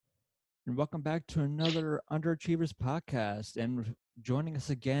and welcome back to another Underachievers podcast. And joining us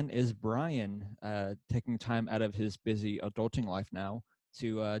again is Brian, taking time out of his busy adulting life now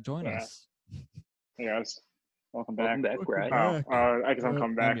to join Yeah. us. Hey guys, welcome back. Welcome back, Welcome Brad. Oh, back. I guess I'm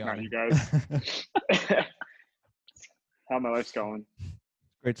coming back, not yawning. you guys. How my life's going?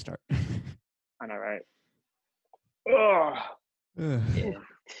 Great start. I know, right? Oh, Yeah.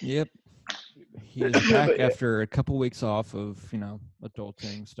 Yep. He is back after a couple weeks off of,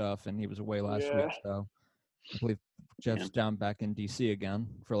 adulting stuff, and he was away last week. Yeah. So I believe Jeff's down back in DC again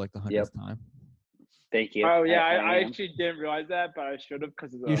for like the 100th Yep. time. Thank you. Oh yeah, I am. actually didn't realize that, but I should have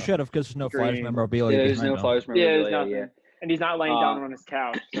because of the. You should have, because there's no Flyers Green. memorabilia Yeah, there's behind no him. Flyers Yeah, there's memorabilia. nothing, and he's not laying down Uh, on his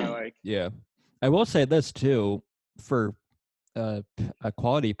couch. So like, Yeah. I will say this too, for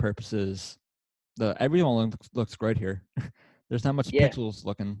quality purposes, everyone looks great here. There's not much Yeah. pixels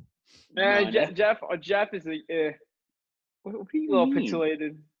looking. Jeff is a What do you little mean?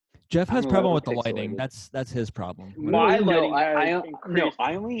 pixelated. Jeff has I'm a problem little with the lighting. pixelated. That's his problem. My No, lighting I has increased.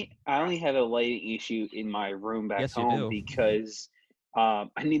 only have a lighting issue in my room back Yes, you home do. because I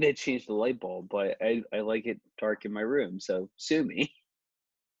need to change the light bulb, but I like it dark in my room. So sue me.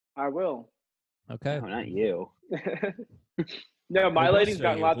 I will. Okay. No, not you. No, my We'll lighting's sue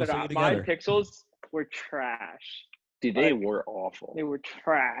gotten a you. lot We'll better. sue you My together. pixels were trash. Dude, they Like, were awful. They were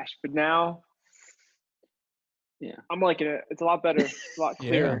trash, but now, Yeah. I'm liking it. It's a lot better. It's a lot Yeah.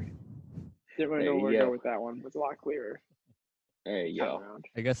 clearer. Didn't really There know you where to go go. with that one. It's a lot clearer. There you Time go. around.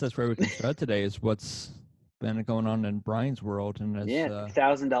 I guess that's where we can start today. Is what's been going on in Brian's world, and as Yeah,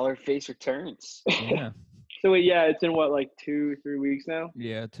 $1,000 face returns. yeah, So yeah, it's in what, like 2-3 weeks now.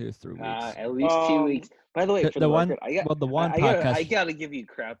 yeah, 2-3 weeks. At least 2 weeks. By the way, for the one, record, I gotta give you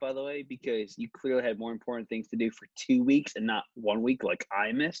crap, by the way, because you clearly had more important things to do for 2 weeks and not 1 week like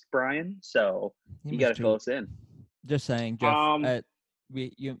I missed, Brian. So you gotta fill us in. Just saying, Jeff. Um,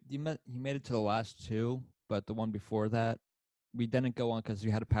 You made it to the last two, but the one before that, we didn't go on because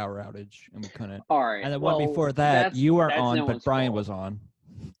you had a power outage and we couldn't. All right. And the one before that, you were on, no but one's Brian fault. was on.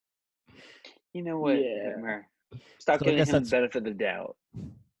 You know what? Yeah. Stop So I giving guess him the that's- benefit of the doubt.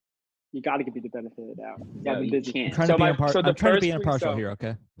 you got to give me the benefit of the doubt. No, I've been you busy. can't. I'm trying So to be my- impartial. so the I'm trying to be first week, impartial so- here,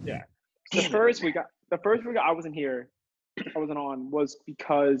 okay? The Damn it, first man. week, I wasn't here. I wasn't on was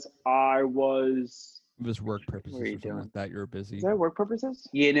because I was. It was work purposes What are you or something doing? like that. You were busy. Is that work purposes?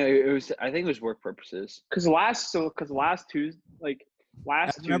 Yeah, no, it was. I think it was work purposes. Because last Tuesday,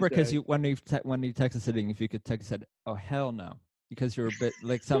 I remember because Tuesday, when you texted sitting, if you could text, said, "Oh hell no," because you were a bit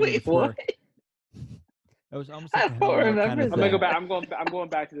like something Wait, before. what? It was almost I like a don't hell no remember kind of I'm gonna go thing. back. I'm going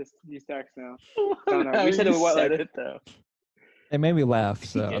back to these texts now. No, no, we said it what, like- it though. It made me laugh,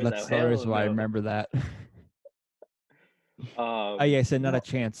 so Yeah, that's no, the reason hell why I no. remember that. Oh Oh yeah, I said not a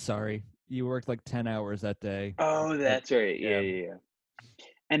chance. Sorry, you worked like 10 hours that day. Oh, that's right. Yeah.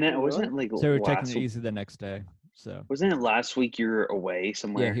 And then Oh, wasn't really? it like So we were taking last? it easy the next day. So Wasn't it last week you were away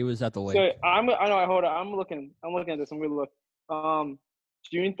somewhere? yeah, he was at the lake. So I know. Hold on. I'm looking at this. I'm gonna look.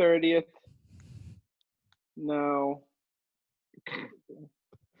 June 30th. No.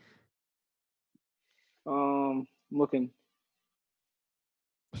 I'm looking.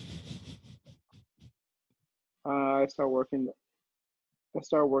 I start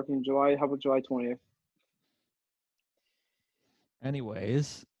working July. How about July 20th?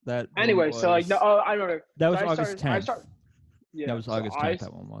 Anyways, that one Anyway, so like no. was- Oh, I remember. that was So I August started- 10th. Yeah. That was so August I 10th.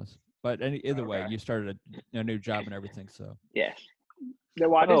 That one was. But either way, Okay. you started a new job and everything. So Yeah. No,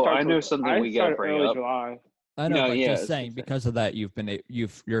 well, I didn't Oh, start I know till- something I we gotta started bring early up. July. I know, No, but yeah, just it's saying just- because of that,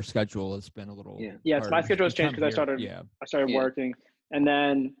 your schedule has been a little. Yeah. Yes, my harder. schedule has You changed come 'cause I here- started- Yeah. I started Yeah. working, and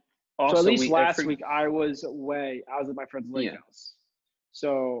then Also, so at least I last forg- week I was away. I was at my friend's lake Yeah. house,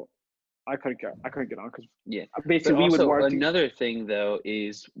 so I couldn't get on because Yeah. basically But we would also work. another thing though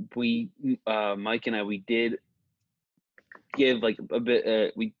is Mike and I, we did give like a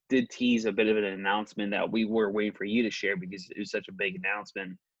bit. We did tease a bit of an announcement that we were waiting for you to share because it was such a big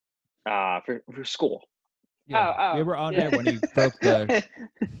announcement for school. Yeah. We oh, were on yeah. there when he broke the.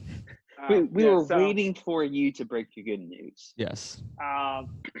 we Yeah, were so, waiting for you to break your good news. Yes.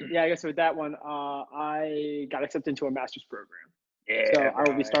 Yeah, I guess with that one, I got accepted into a master's program, Yeah. so I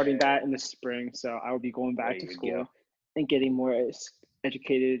will be starting bro. that in the spring. So I will be going back There to you school go. and getting more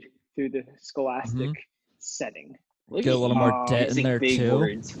educated through the scholastic Mhm. setting. Look Get a at little you more debt in using there, big too.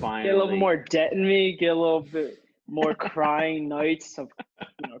 words, finally. Get a little more debt in me. Get a little bit more crying nights of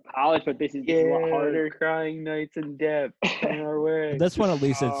college, but this is a lot harder. Crying nights in depth on our way. This one at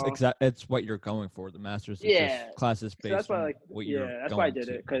least Oh. it's what you're going for. The masters is Yeah. just classes So based that's why, on like, what you're that's why I going did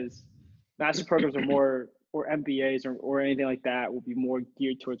to. it, because master's programs are more, or MBAs or anything like that will be more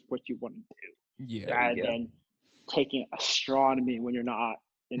geared towards what you want to do, Yeah. There you rather go. than taking astronomy when you're not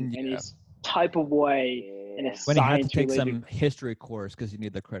in any Yeah. type of way in a Yeah. When you have to science take related. some history course because you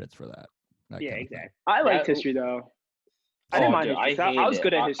need the credits for that. That Yeah, kind of thing. exactly. I liked That- history though. I didn't Oh, mind dude, history. I I was hate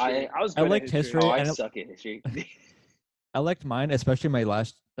good it. at history. I was I good liked at history. Oh, I and it- suck at history. I liked mine, especially my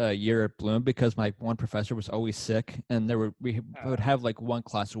last year at Bloom, because my one professor was always sick, and we would have like one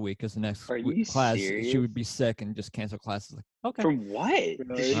class a week. Because the next Are you class she serious? would be sick and just cancel classes. Like, okay, From what? Did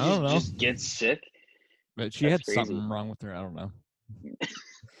Really? she I don't know. just get sick? but she That's had crazy. something wrong with her. I don't know.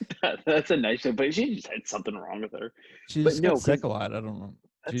 That's a nice one, but she just had something wrong with her. She But just no, got sick 'cause a lot. I don't know.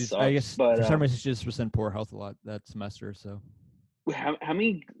 That She just, sucks. I guess but for some reason she just was in poor health a lot that semester. So how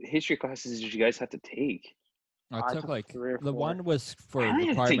many history classes did you guys have to take? I I took took like 3 or the 4. one was for I only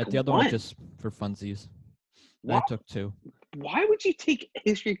had to requirement, take the other one was one. just for funsies. And I What? took 2. Why would you take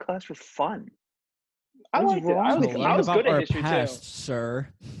history class for fun? I What's liked it. wrong I To with was, you? learn I was about good at our history past, too. sir.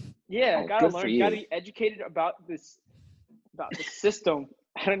 Yeah, Oh, gotta good for learn. Gotta you. be educated about this, about the system.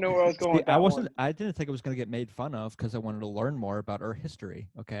 I don't know where I was going See, with that I wasn't. one. I didn't think I was going to get made fun of because I wanted to learn more about our history.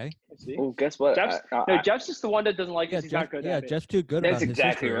 Okay. See? Well, guess what? Jeff's, no, Jeff's just the one that doesn't like Yeah, this. He's Jeff. not good Yeah, at it. Jeff's too good That's about his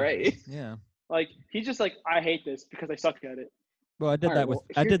exactly history. right. Yeah. Like he's just like, I hate this because I suck at it. Well, I did Alright, that with well,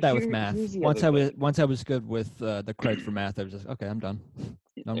 I did that with here's math. the Once other I was thing. once I was good with the credits for math, I was just okay. I'm done.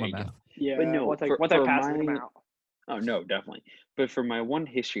 No There more you go. math. Yeah. But no, once I for pass it, I'm my out. Oh no, definitely. But for my one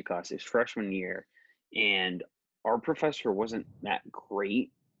history class, it's freshman year, and our professor wasn't that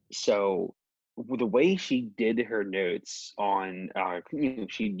great. So the way she did her notes on,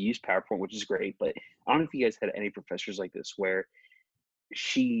 she used PowerPoint, which is great. But I don't know if you guys had any professors like this where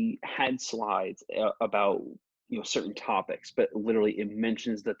she had slides about certain topics, but literally it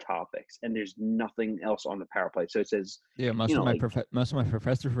mentions the topics, and there's nothing else on the PowerPoint. So it says, Yeah, most of my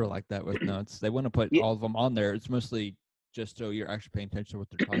professors were like that with notes. They wouldn't put Yeah. all of them on there. It's mostly just so you're actually paying attention to what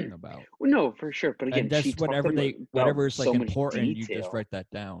they're talking about. well, no, for sure. But again, And that's she talked whatever about whatever is like so much important, you just detail. write that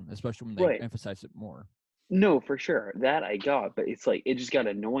down, especially when they Right. emphasize it more. No, for sure. That I got, but it's like it just got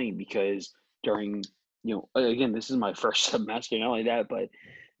annoying because during, again, this is my first semester, not only that, but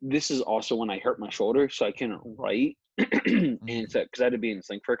this is also when I hurt my shoulder, so I couldn't write. And so, because I had to be in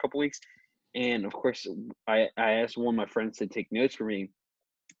sync for a couple weeks. And of course, I asked one of my friends to take notes for me.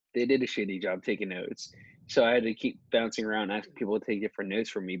 They did a shitty job taking notes. So I had to keep bouncing around asking people to take different notes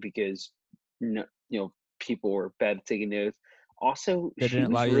for me because, people were bad at taking notes. Also, They she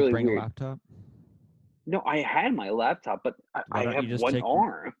didn't allow was you to really bring a weird. laptop. No, I had my laptop, but Why I don't you have just one take-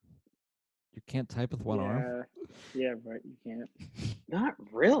 arm. You can't type with one arm. Yeah, right. You can't. Not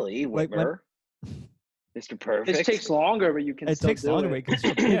really, Like, when- Whitmer. Mr. Perfect. It takes longer, but you can It still takes do longer it. because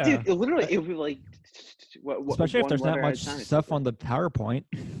yeah, Dude, literally, it would be like especially if one there's not letter at a much time. It's stuff like- on the PowerPoint.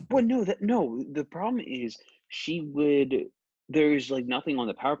 Well, no. The problem is she would. There's like nothing on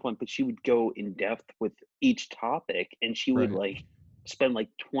the PowerPoint, but she would go in depth with each topic, and she would Right. like spend like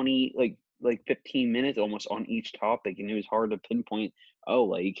 20, like 15 minutes almost on each topic, and it was hard to pinpoint. Oh,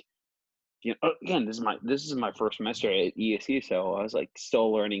 like again, this is my first semester at ESU, so I was like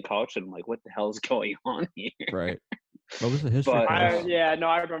still learning college, and I'm like, what the hell is going on here? Right. What was the history But, class?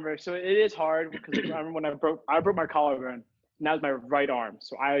 I remember. So it is hard because I remember when I broke my collarbone, and that was my right arm.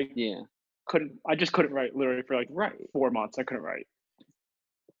 So I just couldn't write literally for like 4 months. I couldn't write.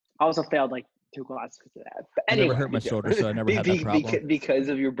 I also failed like 2 classes because of that. But I anyway, never hurt my shoulder, so I never had that problem. Because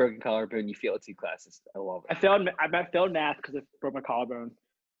of your broken collarbone, you failed 2 classes. I love it. I failed math because I broke my collarbone.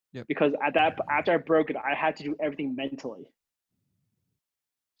 Yep. Because after I broke it, I had to do everything mentally.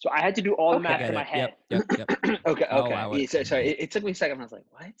 So I had to do all the math in my head. Yep. Okay. I'll allow it. Yeah, sorry, it took me a second. I was like,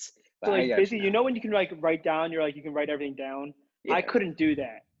 what? But So I like got basically, now. when you can like write down, you can write everything down. Yeah. I couldn't do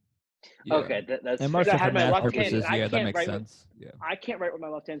that. Yeah. Okay, that's And fair. mostly I for had my math left hand, purposes, and I yeah, that can't makes write with- sense. Yeah. I can't write with my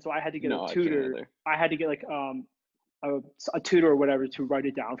left hand, so I had to get No, a I can't tutor. either. I had to get like a tutor or whatever to write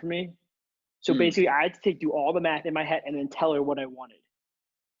it down for me. So basically, I had to do all the math in my head and then tell her what I wanted.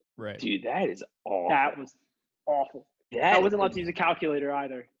 Right. Dude, that is awful. That was awful. I wasn't allowed to use a calculator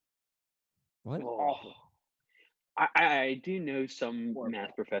either. What? Awful. I do know some Horrible.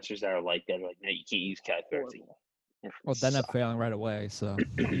 math professors that are like that. Like, no, you can't use calculators. Horrible. Well, then I'm failing right away. So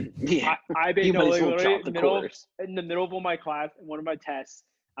Yeah, I you might as well literally drop the course. in the middle of one of my class, in one of my tests,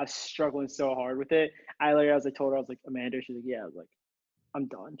 I was struggling so hard with it. I told her, I was like, Amanda, she's like, yeah. I was like, I'm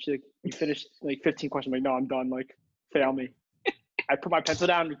done. She's like, you finished like 15 questions. I'm like, no, I'm done. Like, fail me. I put my pencil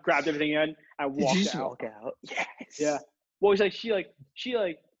down, grabbed everything in, I Did you walked just out. walk out? Yes. Yeah. Well, it's like she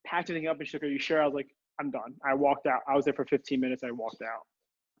packed everything up and she's like, are you sure? I was like, I'm done. I walked out. I was there for 15 minutes. I walked out.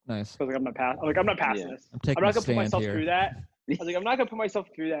 nice. I was like, I'm not passing Yeah. this. I'm I'm taking not a gonna put stand myself here. through that. I was like, I'm not gonna put myself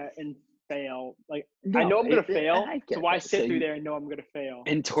through that and fail. Like, I No, know I'm gonna it- fail, I so get why that. sit So through you- there and know I'm gonna fail?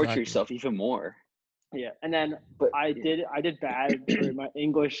 And torture Exactly. yourself even more. Yeah, and then But I did bad for my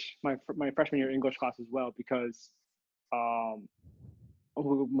English, my freshman year English class as well because my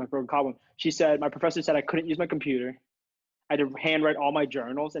broken column. My professor said I couldn't use my computer. I had to handwrite all my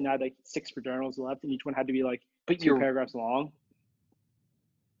journals, and I had like 6 journals left, and each one had to be like But 2 paragraphs long.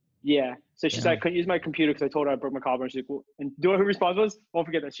 Yeah. So she said I couldn't use my computer because I told her I broke my collarbone. She's like, well, and do you know what her response was? Won't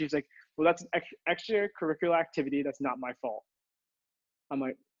forget that. She's like, well, that's an extracurricular activity. That's not my fault. I'm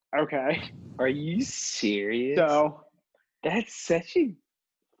like, okay. Are you serious? So that's such a.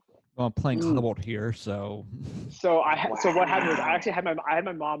 Well, I'm playing Cobalt here, so. So what happened was I actually had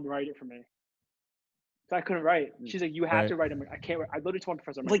my mom write it for me. So I couldn't write. She's like, you have to write. I'm like, I can't write. I literally told my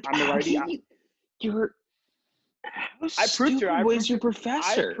professor, I'm like, I'm the righty. I proved to her. I was your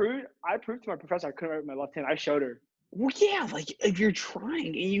professor. I proved to my professor I couldn't write with my left hand. I showed her. Well, yeah, like if you're trying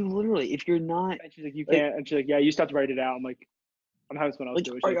and you literally, if you're not. And she's like, you can't. And she's like, yeah, you just have to write it out. I'm like, I'm having someone else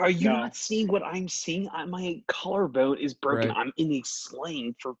do it. Are you not seeing what I'm seeing? My collarbone is broken. Right. I'm in a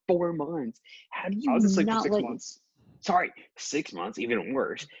sling for 4 months. How do you I was in sling not for 6 months. Sorry, 6 months, even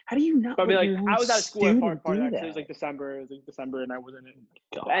worse. How do you not? But I mean, like, I was out of school at part of that. It was like December. It was like December, and I wasn't in.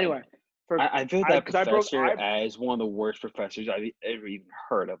 But anyway. I feel that professor as one of the worst professors I've ever even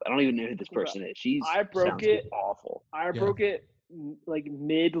heard of. I don't even know who this person is. I broke it awful. I broke it like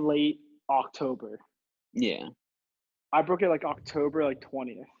late October. Yeah. I broke it like October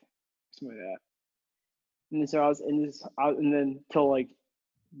 20th, something like that. And so I was in this, and then till like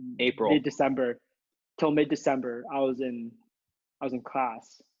April, mid-December, I was in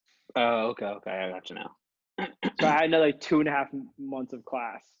class. Oh, okay, I got you now. So I had another like 2.5 months of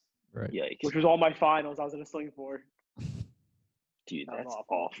class. Right. Yikes. Which was all my finals. I was in a sling for. Dude, that's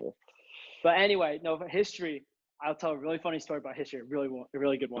awful. But anyway, no, for history, I'll tell a really funny story about history. A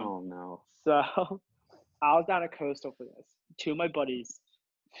really good one. Oh no. So I was down at Coastal for this. 2 of my buddies,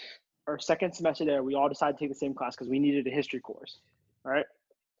 our second semester there, we all decided to take the same class because we needed a history course, right?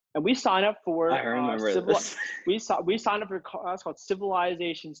 And we signed up for. I remember this. We signed up for a class called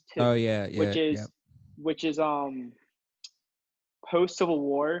Civilizations 2. Oh yeah. Which is post Civil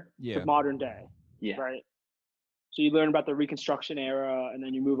War to modern day. Yeah. Right. So you learn about the Reconstruction era, and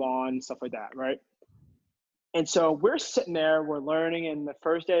then you move on, stuff like that, right? And so we're sitting there, we're learning, and the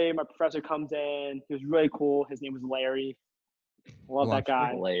first day my professor comes in. He was really cool. His name was Larry. Love that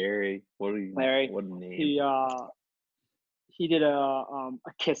guy. Larry. Larry. What a name. He did a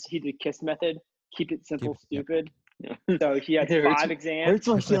KISS. He did KISS method. Keep it simple, stupid. Yeah. So he had 5 exams. Hurts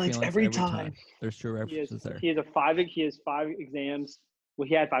my feelings every time. There's true references there. He has 5 exams. Well,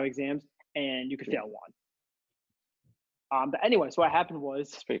 he had 5 exams, and you could fail 1. But anyway, so what happened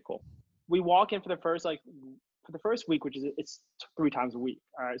was, it's pretty cool. We walk in for the first week, which is it's 3 times a week.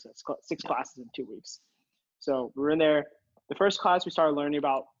 All right, so it's 6 classes in 2 weeks. So we were in there. The first class we started learning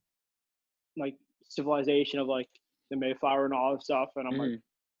about like civilization of like the Mayflower and all this stuff, and I'm like,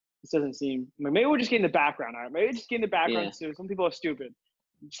 this doesn't seem like, maybe we're just getting the background. All right, maybe just getting the background. Yeah. So some people are stupid.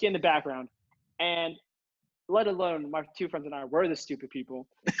 Just getting the background, and let alone my 2 friends and I were the stupid people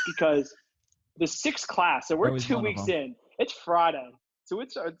because the 6th class. So we're 2 weeks in. It's Friday, so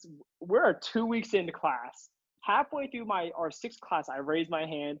we're 2 weeks into class. Halfway through our 6th class, I raise my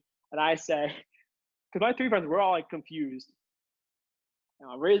hand and I say, because my 3 friends we're all like confused. And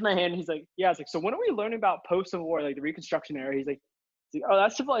I raise my hand and he's like, yeah. I was like, so when are we learning about post-Civil War, like the Reconstruction era? He's like, oh,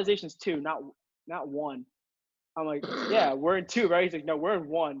 that's Civilizations 2, not 1. I'm like, yeah, we're in 2, right? He's like, no, we're in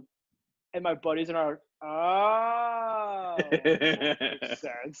 1. And my buddies and I are, makes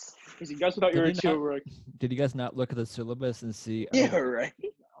sense. He's like, you guys thought you were in 2. We're like, did you guys not look at the syllabus and see? Yeah, right.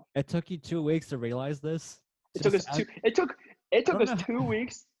 It took you 2 weeks to realize this. It took us 2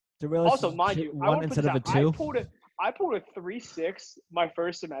 weeks. To realize also, mind you, one instead of a 2. I pulled a 3.6 my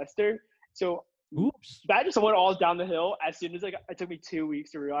first semester. So oops, that just went all down the hill as soon as it took me 2 weeks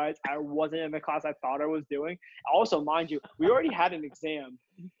to realize I wasn't in the class I thought I was doing. Also, mind you, we already had an exam.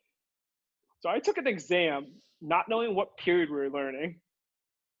 So I took an exam not knowing what period we were learning.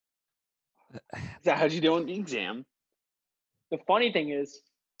 So how'd you do on the exam? The funny thing is,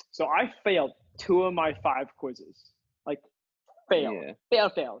 so I failed 2 of my 5 quizzes. Like, failed.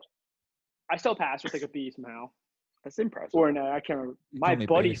 I still passed with like a B somehow. That's impressive. Or no, I can't remember. My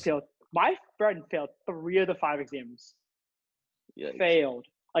buddy failed. My friend failed 3 of the 5 exams. Yikes. Failed.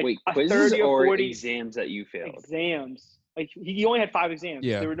 Like wait, a quizzes 30 or 40 exams that you failed? Exams. Like he only had 5 exams.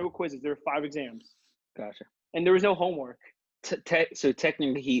 Yeah. There were no quizzes. There were 5 exams. Gotcha. And there was no homework. So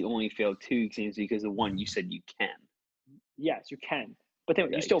technically, he only failed 2 exams because the one you said you can. Yes, you can. But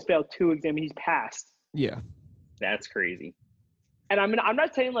then you still failed 2 exams. He's passed. Yeah. That's crazy. And I'm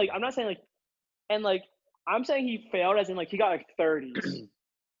not saying I'm saying he failed as in like he got like 30s.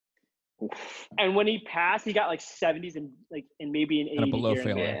 Oof. And when he passed, he got like 70s and maybe an 80 Kinda below here and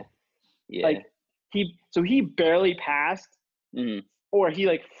failure. there. Yeah. Like he barely passed, Mhm. or he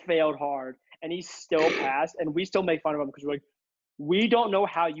like failed hard, and he still passed, and we still make fun of him because we're like, we don't know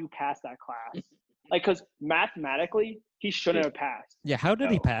how you passed that class. Like, because mathematically, he shouldn't have passed. Yeah, how did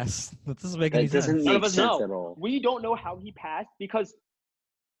he No. pass? That doesn't make any That doesn't sense. None of make us sense know. at all. We don't know how he passed because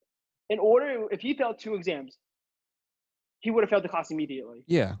if he failed 2 exams, he would have failed the class immediately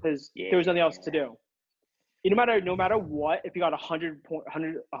Yeah. because there was nothing else to do. No matter what, if he got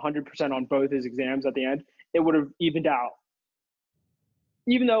 100% on both his exams at the end, it would have evened out.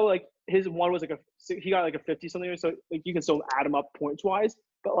 Even though like his one was like he got like a 50 something, so like you can still add them up points wise,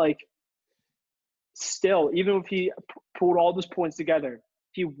 but like still, even if he pulled all those points together,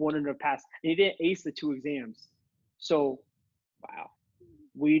 he wouldn't have passed. And he didn't ace the 2 exams, so wow,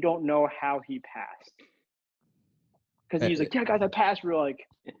 we don't know how he passed. Because he was like, "Yeah, guys, I passed." We're like,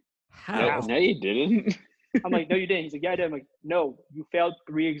 How? No, you didn't. I'm like, "No, you didn't." He's like, "Yeah, I did." I'm like, "No, you failed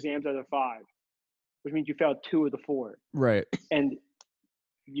 3 exams out of 5, which means you failed 2 of the 4, Right. and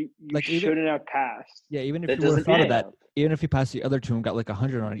you Like, shouldn't have passed." Yeah, even if That you would have doesn't thought of add that, up. even if he passed the other 2 and got like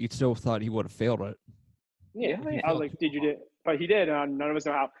 100 on it, you'd still thought he would have failed it. Yeah, Yeah, I was like, "Did you did?" But he did, and none of us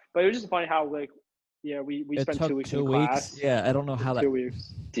know how. But it was just funny how like, yeah, we It spent took 2 weeks 2 in weeks. class. Yeah, I don't know how that. 2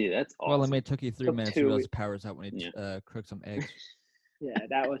 weeks. Dude, that's awesome. Well, it may took you 3 Took minutes 2 to realize weeks. powers out when he cooked some eggs. Yeah,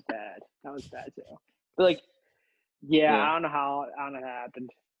 that was bad. That was bad too. But like, yeah, Yeah. I don't know how that happened.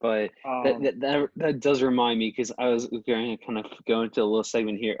 But that does remind me, because I was going to kind of go into a little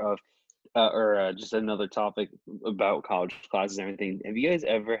segment here of just another topic about college classes and everything. Have you guys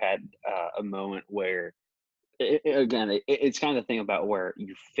ever had a moment where it's kind of the thing about where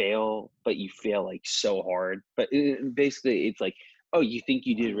you fail, but you fail like so hard, but basically it's like, oh, you think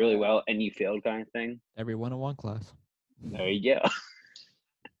you did really well and you failed, kind of thing? Every 101 class. There you go.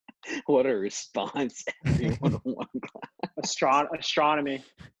 What a response. Every 101 class. Astronomy.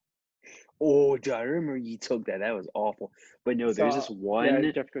 Oh, dude, I remember you took that. That was awful. But no, there's this one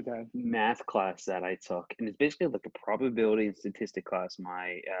Jeff Good time. math class that I took, and it's basically like a probability and statistic class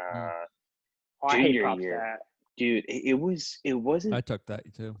my I hate junior prop year. stat. Dude, it wasn't. I took that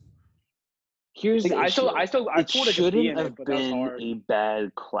too. Here's Like, the I issue. pulled like a B Shouldn't in it, have but that was been hard. a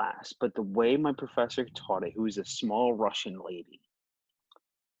bad class, but the way my professor taught it, who was a small Russian lady,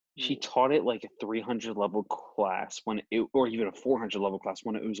 she taught it like a 300 level class or even a 400 level class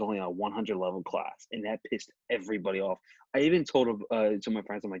when it was only a 100 level class, and that pissed everybody off. I even told to my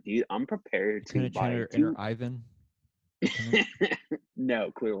friends, I'm like, dude, I'm prepared to buy your inner Ivan.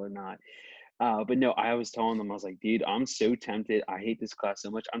 No, clearly not. But no, I was telling them, I was like, dude, I'm so tempted. I hate this class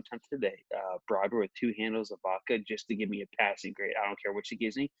so much. I'm tempted to bribe her with 2 handles of vodka just to give me a passing grade. I don't care what she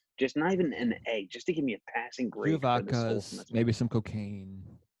gives me, just not even an A, just to give me a passing grade. 2 vodkas, maybe some cocaine.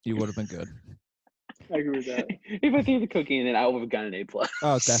 You would have been good. I agree with that. If I threw the cocaine in, I would have gotten an A plus.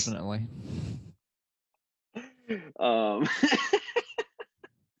 Oh, definitely.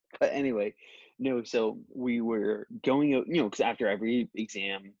 But anyway, no. So we were going, because after every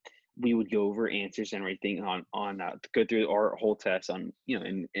exam, we would go over answers and everything on go through our whole test on,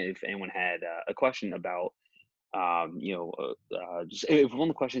 and if anyone had a question about, just if one of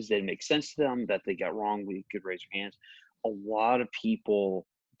the questions didn't make sense to them that they got wrong, we could raise our hands. A lot of people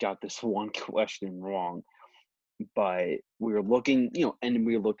got this one question wrong, but we were looking, and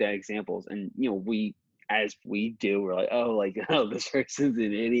we looked at examples, and as we do, we're like, oh, this person's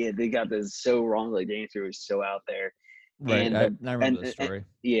an idiot. They got this so wrong. Like, the answer was so out there. Right. And I remember the story.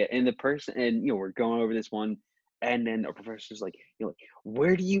 And the person, and we're going over this one, and then our professor's like,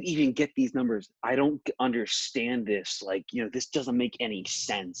 where do you even get these numbers? I don't understand this. Like, this doesn't make any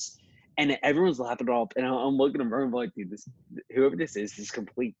sense. And everyone's laughing it off, and I'm looking at her, I'm like, dude, whoever this is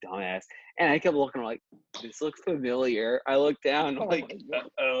complete dumbass. And I kept looking, I'm like, this looks familiar. I look down, I'm like,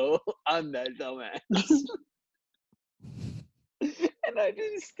 oh, I'm that dumbass. And I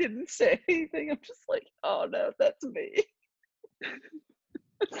just didn't say anything. I'm just like, oh no, that's me.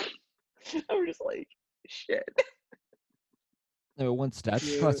 I'm just like, shit. No, one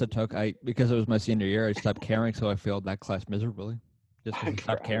stats class I took, because it was my senior year, I stopped caring, so I failed that class miserably. Just because I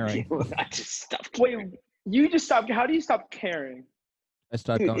stopped caring. I just stopped caring. Wait, you just stopped? How do you stop caring? I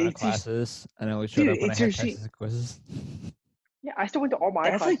stopped going to classes, and I only showed up when I had tests and quizzes. Yeah, I still went to all my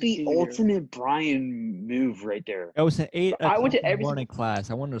classes. That's like the ultimate Brian move right there. I was an 8 I went to every morning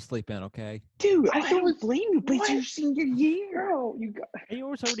class. I wanted to sleep in, okay? Dude, I don't blame you, but it's your senior year. Bro, you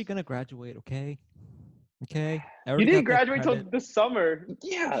was already going to graduate, okay? Okay? You didn't graduate till the summer.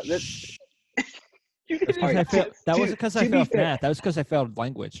 Yeah, that's... That wasn't because I failed math. That was because I failed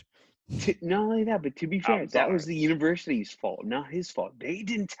language. Not only that, but to be fair, that was the university's fault, not his fault. They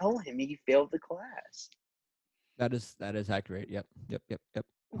didn't tell him he failed the class. That is accurate. Yep.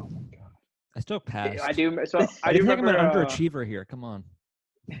 Oh my god. I still passed. I do. So I I do think I'm remember. an underachiever here. Come on.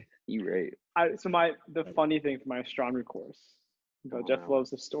 You right. The funny thing for my astronomy course, but Jeff Wow. loves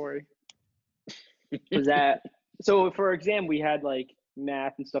the story, was that so for exam we had like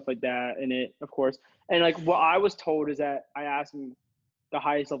math and stuff like that in it, of course. And like what I was told is that I asked him the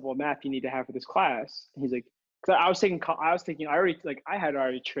highest level of math you need to have for this class. And he's like, because I had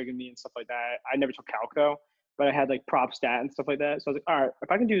already trigonometry and stuff like that. I never took calc though, but I had like prop stat and stuff like that. So I was like, all right, if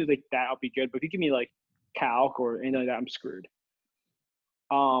I can do like that, I'll be good. But if you give me like calc or anything like that, I'm screwed.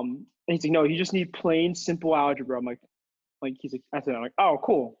 And he's like, no, you just need plain simple algebra. I'm like he's like, I said, I'm like, oh,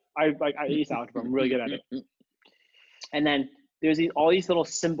 cool. I ace algebra. I'm really good at it. And then there's all these little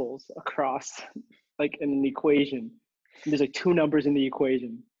symbols across, like in an equation. And there's like two numbers in the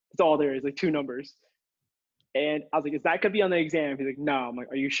equation. That's all there is, like two numbers. And I was like, is that gonna be on the exam? He's like, no. I'm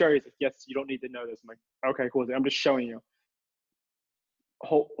like, are you sure? He's like, yes. You don't need to know this. I'm like, okay, cool. I'm just showing you.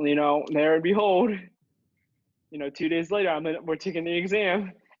 There and behold, 2 days later, we're taking the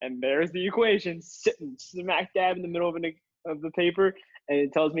exam, and there's the equation sitting smack dab in the middle of the paper, and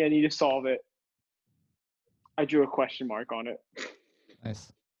it tells me I need to solve it. I drew a question mark on it.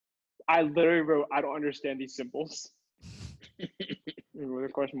 Nice. I literally wrote, I don't understand these symbols. With a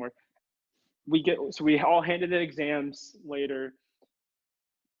question mark. We all handed in exams later.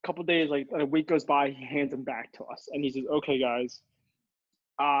 A couple days, like a week goes by, he hands them back to us, and he says, "Okay, guys,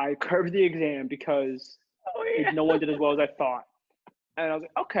 I curved the exam because no one did as well as I thought." And I was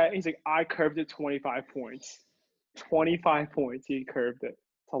like, "Okay." He's like, "I curved it 25 points. 25 points. He curved it.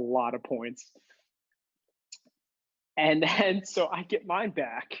 It's a lot of points." And then so I get mine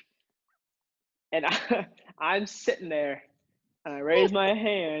back, and I'm sitting there, and I raise my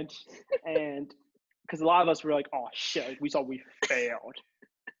hand, and because a lot of us were like, "Oh shit!" Like, we saw we failed,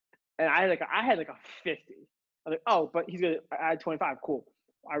 and I had like a 50. I was like, "Oh, but he's gonna add 25. Cool."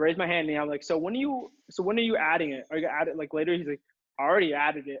 I raised my hand, and I'm like, "So when are you adding it? Are you gonna add it like later?" He's like, "I already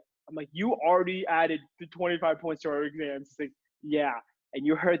added it." I'm like, "You already added the 25 points to our exams?" He's like, "Yeah," and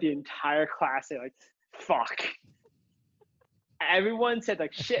you heard the entire class say like, "Fuck." Everyone said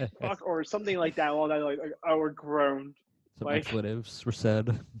like "shit," "fuck," or something like that. All that like or groaned. Some Like, expletives were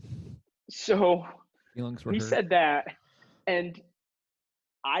said. So Feelings were he hurt. said that, and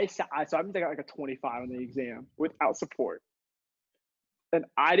I'm thinking like a 25 on the exam without support. And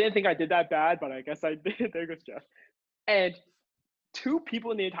I didn't think I did that bad, but I guess I did. There goes Jeff. And 2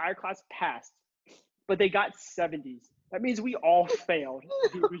 people in the entire class passed, but they got 70s. That means we all failed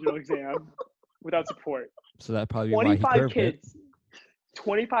the original exam without support. So that probably why he curved it.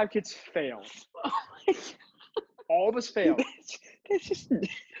 25 kids failed. All of us failed. That's just.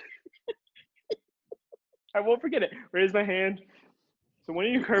 I won't forget it. Raise my hand. So when are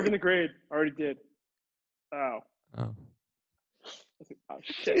you curving the grade? I already did. Oh. Oh. I was like, oh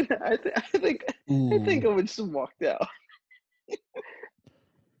shit. I think I would just walked out.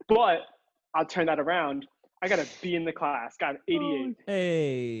 But I'll turn that around. I got a B in the class. Got an 88.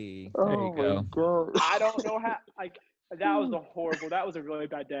 Hey. There you go. God. I don't know how. Like that was a really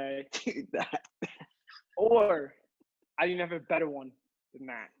bad day. Dude, Or I didn't have a better one than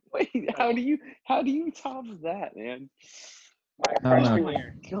that. Wait, how do you top that, man? My freshman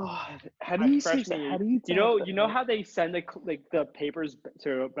year. God, how My do you freshman year. You know how they send the papers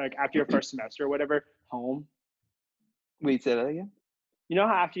to like after your first semester or whatever home. Wait, say that again. You know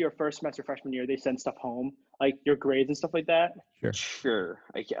how after your first semester freshman year they send stuff home, like your grades and stuff like that. Sure.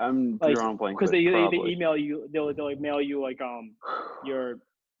 I'm like drawing blank because they probably. email you. They'll like mail you like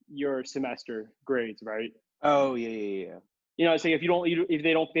your semester grades, right? Oh yeah. So if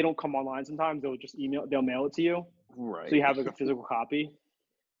they don't come online sometimes, they'll mail it to you. Right. So you have like a physical copy.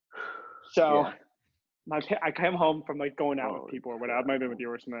 So I came home from like going out with people or whatever. I might have been with you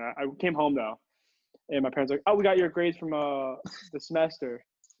or something. I came home though, and my parents were like, "Oh, we got your grades from the semester,"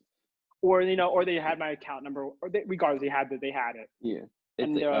 or they had my account number, or regardless, they had it. Yeah.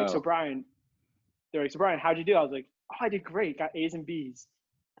 And they're like, "So Brian, how'd you do?" I was like, "Oh, I did great. Got A's and B's.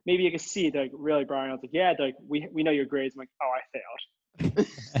 Maybe like a C." They're like, "Really, Brian?" I was like, "Yeah." They're like, we know your grades." I'm like, "Oh, I failed."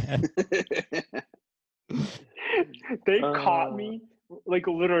 They caught me like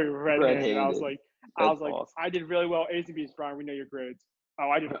literally red-handed. I was like, awesome. "I did really well. A's and B's, Brian. We know your grades." Oh,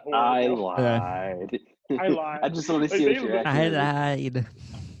 I did horrible. I lied. I lied. I just want to see what you're I lied.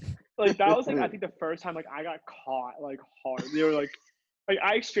 Like that was like I think the first time like I got caught like hard. They were like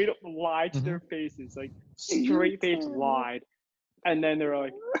I straight up lied to their faces, like straight face lied, and then they were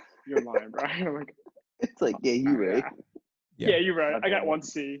like, "You're lying, Brian." I'm like, it's like, yeah, you right. Yeah, you're right. I got Okay. one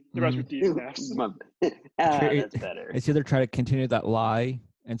C. The rest were D's and F's. That's better. It's either try to continue that lie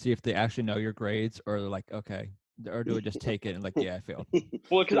and see if they actually know your grades, or they're like, okay, or do we just take it and like, yeah, I failed.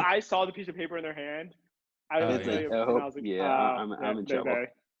 Well, because I saw the piece of paper in their hand. I Oh, was yeah. like, It's and like, I was like, yeah, I'm in trouble.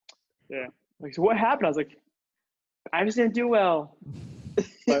 Yeah. Like, so what happened? I was like, I just didn't do well.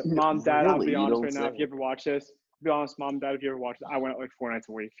 But mom, dad, I'll Really? be You honest don't right now. If say. you ever watch this, be honest, mom, dad, if you ever watch this, I went out like 4 nights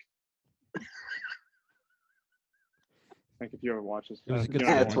a week. Like, if you ever watch this, It was a good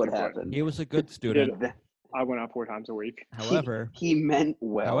That's what student. happened. He was a good student. That- I went out 4 times a week. However, he meant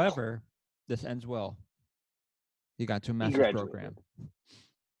well. however, this ends well. He got to a master's graduated. program.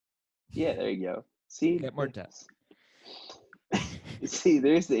 Yeah, there you go. See, Get more depth. See,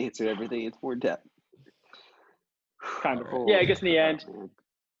 there's the answer to everything. It's more depth. Kind of. Alright. Yeah, I guess in the end, man.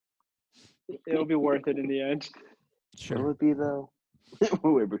 it'll be worth it in the end. Sure, Will it be though?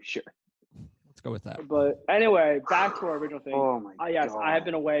 We're sure. let's go with that. But anyway, back to our original thing. Oh my Yes, god. I have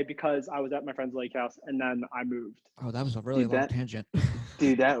been away because I was at my friend's lake house and then I moved. Oh, that was a really Dude, long that- tangent.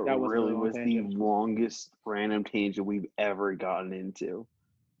 Dude, that That was a really really long was the tangent. longest random tangent we've ever gotten into.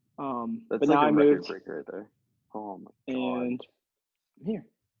 That's But like now a I record moved breaker right there. Oh my god. and I'm here.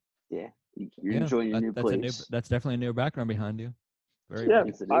 Yeah. You're Yeah, enjoying your new that's a new. place. That's definitely a new background behind you. Very Yeah,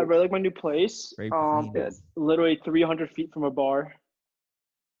 Yes, it I is. really like my new place. Very clean. It's literally 300 feet from a bar.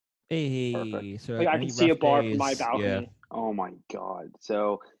 Hey, Perfect. so Like I any can see a rough bar from my days- balcony. Yeah, Oh my god.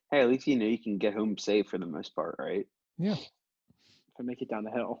 So hey, at least you know you can get home safe for the most part, right? If I make it down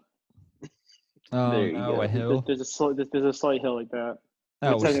the hill. Oh There you no, go. a hill. There's a slight hill like that.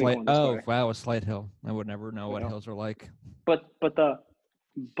 Oh, It's a technically slight. going this Oh, way. wow, a slight hill. I would never know what Yeah. hills are like. But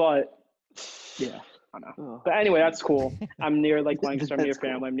yeah, I know. Oh, But anyway, that's cool. I'm near Lake Lancaster. I'm near That's cool.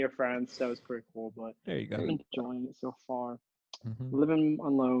 family. I'm near friends. So it's pretty cool. But There you go. I'm enjoying it so far. Mhm. Living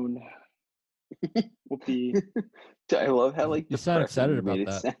alone. Whoopee. I love how like You sound depressing excited you made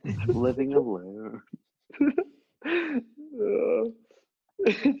about it sound. Living alone.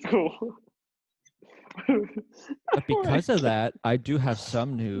 It's cool. But because of that, I do have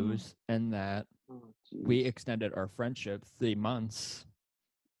some news in that Oh, we jeez. extended our friendship 3 months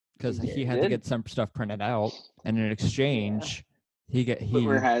because Yeah, he you had to did. get some stuff printed out, and in exchange, he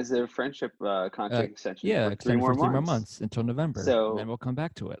Whitmer has a friendship contract extension yeah for 3 extended more for 3 more months. months until November, So- and then we'll come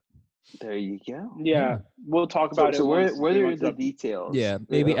back to it. There you go. Yeah, we'll talk about it. So once what we are went to the details? Yeah,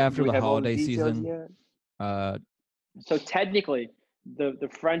 maybe after do we the have all holiday details season. yet? So technically, the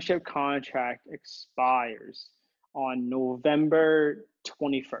friendship contract expires on November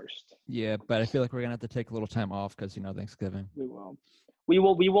 21st. Yeah, but I feel like we're gonna have to take a little time off because Thanksgiving. We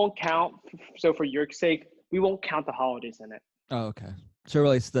will. We won't count. So for your sake, we won't count the holidays in it. Oh, okay. So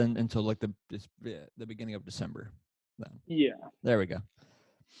really, it's then until like the beginning of December. Then Yeah. there we go.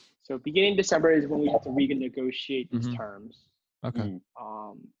 So beginning of December is when we have to renegotiate these Mhm. terms. Okay.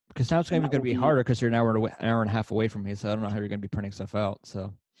 Mm. Because now it's And even that going to will be be- harder because you're an hour and a half away from me, so I don't know how you're going to be printing stuff out.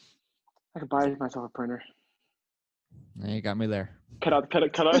 So I could buy myself a printer. you got me there. Cut out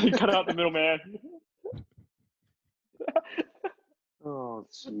the middleman. Oh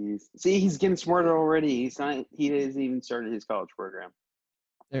jeez. See, he's getting smarter already. He hasn't even started his college program.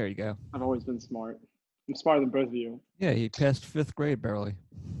 There you go. I've always been smart. I'm smarter than both of you. Yeah, he passed 5th grade barely.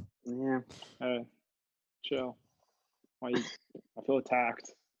 Yeah. Chill. I feel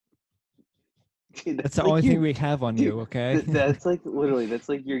attacked. Dude, That's the like only your- thing we have on dude, you, okay? That's like literally that's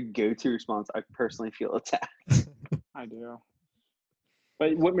like your go-to response. I personally feel attacked. I do.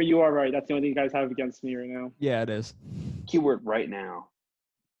 But Whitmer, you are right. That's the only thing you guys have against me right now. Yeah, it is. Keyword right now.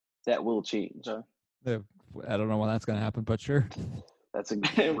 That will change. Okay. I don't know when that's going to happen, but sure. That's a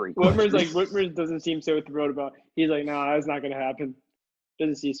great Whitmer doesn't seem so thrilled about. He's like, no, that's not gonna happen.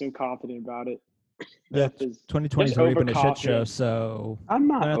 Doesn't seem so confident about it. Yeah, Jeff is 2020's just already been a shit show, overconfident. so I'm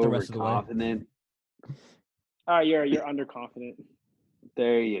not Not the rest of the way. overconfident. you're underconfident.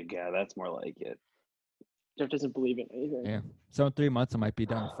 There you go. That's more like it. Jeff doesn't believe in anything. yeah. So in 3 months, I might be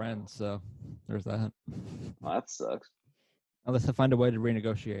done with friends, so there's that. Well, that sucks. Unless I find a way to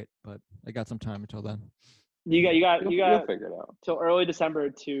renegotiate, but I got some time until then. You got You'll figure it out. till early December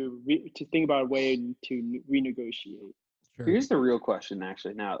to think about a way to renegotiate. Sure. Here's the real question,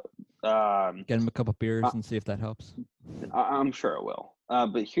 actually. Now, Get him a couple beers and see if that helps. I'm sure it will.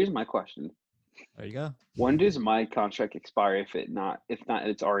 But here's my question: There you go. when does my contract expire? If not,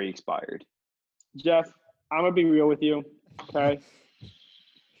 it's already expired. Jeff, I'm gonna be real with you. Okay.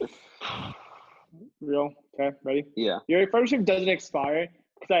 Real. Okay. Ready? Yeah. Your friendship doesn't expire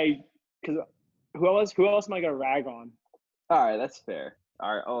because who else am I gonna rag on? All right, that's fair.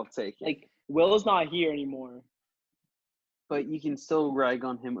 All right, I'll take it. Like Will is not here anymore. But you can still rag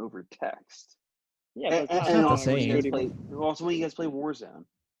on him over text. Yeah, but it's not, It's not the also when you same. guys play, also when you guys play Warzone.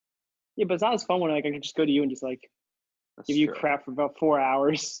 Yeah, but it's not as fun when like I can just go to you and just like That's give you true. crap for about 4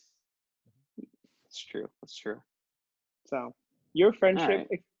 hours. That's true. That's true. So your friendship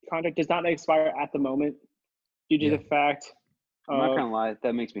contract does not expire at the moment due to Yeah. the fact I'm not of gonna lie,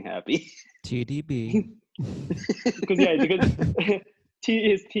 that makes me happy. TDB. because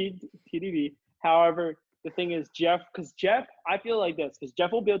T is TDB. However, the thing is Jeff, I feel like this because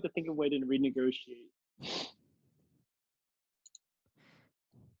Jeff will be able to think of a way to renegotiate.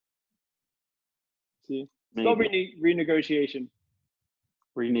 See, spell Maybe. renegotiation.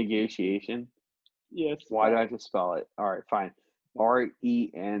 Renegotiation. Yes. Why do I have to spell it? All right, fine.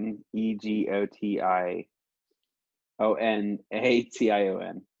 RENEGOTION.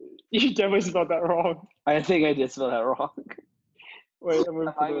 You definitely spelled that wrong. I think I did spell that wrong. Wait, I'm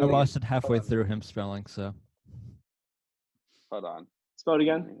gonna put I it lost it halfway through him spelling, so. Hold on. Spell it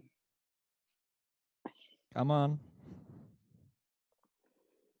again. Come on.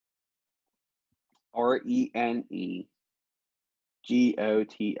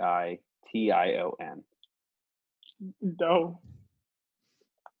 RENEGOTITION. No,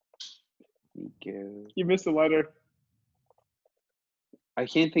 you missed a letter. I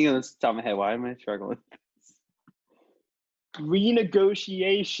can't think of this top of my head. Why am I struggling?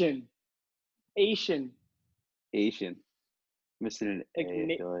 Renegotiation. Asian. Missing an A,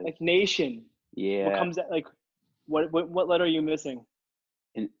 I feel like. Like nation. Yeah. What comes at like what letter are you missing?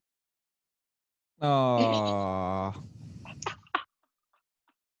 Oh.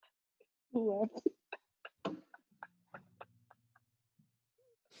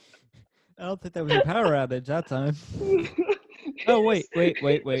 I don't think that was a power outage that time. Oh, wait.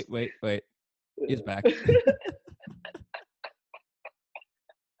 He's back.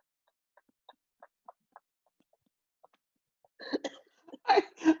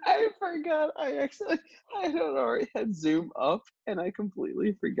 I forgot. I had already had Zoom up, and I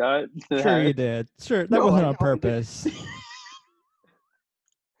completely forgot. Sure you did. Sure, that No, wasn't I on know I did. purpose.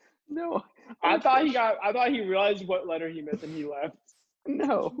 No, I thought he realized what letter he missed and he left.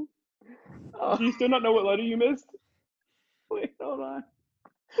 no. Do you still not know what letter you missed? Wait, hold on.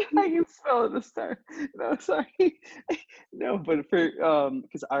 I can spell it this time. No, sorry. No, but for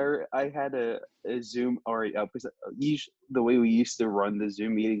because I had a Zoom already up because the way we used to run the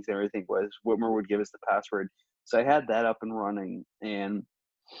Zoom meetings and everything was Whitmer would give us the password. So I had that up and running, and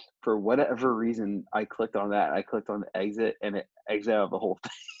for whatever reason, I clicked on that. I clicked on the exit, and it exited out of the whole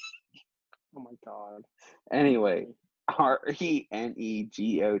thing. Oh my god. Anyway,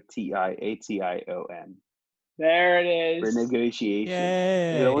 RENEGOTIATION. There it is. Renegotiation.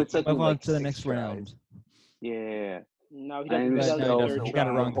 Yay! It only took me Move on like to the 6 next tries. round. Yeah. No, he I doesn't. But no, he misspelled doesn't. the He got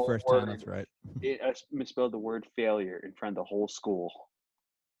it wrong the whole first time. word. That's right. I misspelled the word failure in front of the whole school.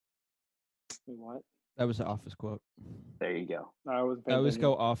 Wait, what? That was the Office quote. There you go. No, I wasn't I paying always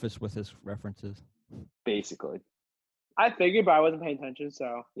attention. go Office with his references. Basically. I figured, but I wasn't paying attention.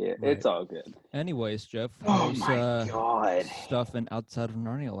 So Yeah, Right. it's all good. Anyways, Jeff, Oh how's my God. stuff in outside of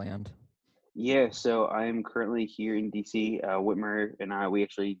Narnia land? Yeah, so I'm currently here in DC. Whitmer and we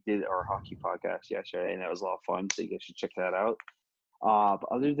actually did our hockey podcast yesterday, and that was a lot of fun. So you guys should check that out. But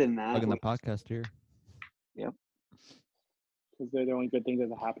other than that, Plugging the podcast here. because they're the only good things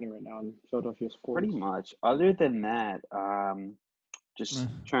that are happening right now in Philadelphia sports. pretty much. Other than that, just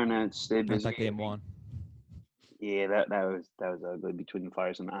trying to stay busy. That game won. Yeah, that was ugly between the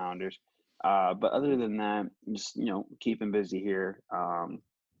Flyers and the Islanders. But other than that, just keeping busy here. I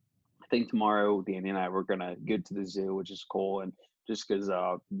think tomorrow Danny and I were gonna go to the zoo, which is cool, and just because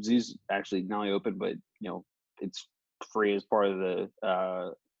zoo's actually not only open, but it's free as part of the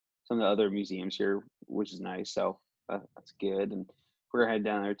some of the other museums here, which is nice. So that's good, and we're gonna head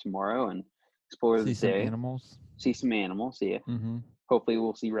down there tomorrow and explore See the some day, animals. see some animals. Yeah, Mm-hmm. hopefully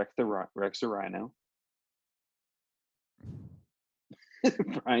we'll see Rex the Rhino.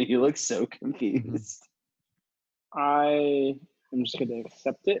 Brian, you look so confused. I am just gonna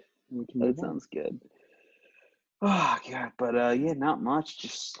accept it. And we can That move on. sounds good. Oh God, but yeah, not much.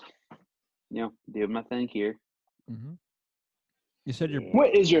 Just doing my thing here. Mm-hmm. You said you're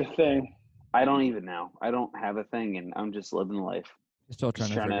What is your thing? I don't even know. I don't have a thing, and I'm just living life. still trying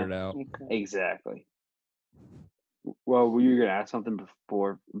Just to trying figure to- it out. Okay. Exactly. Well, were you gonna ask something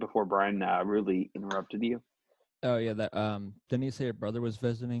before Brian rudely interrupted you? Oh yeah, that didn't you say your brother was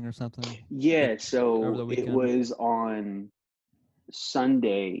visiting or something? Yeah. over So the it weekend? was on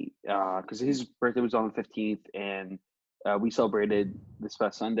Sunday because his birthday was on the 15th, and we celebrated this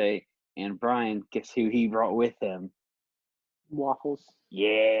past Sunday. And Brian, guess who he brought with him? Waffles.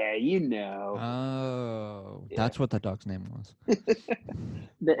 Yeah, you know. Oh, Yeah. that's what the dog's name was.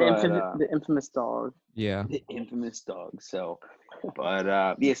 The infamous dog. Yeah. The infamous dog. So,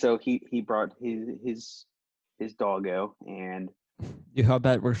 but yeah, so he brought his doggo, and You how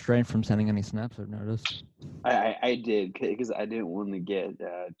about restrained from sending any snaps? I've noticed. I did because I didn't want to get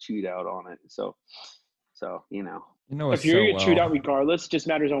chewed out on it. So you know You know us If you're so gonna get chewed well. out regardless, just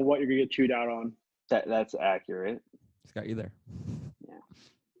matters on what you're gonna get chewed out on. that's accurate. He's got you there.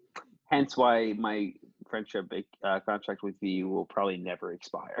 Hence why my friendship contract with you will probably never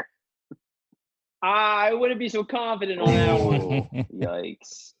expire. I wouldn't be so confident on that one. Oh,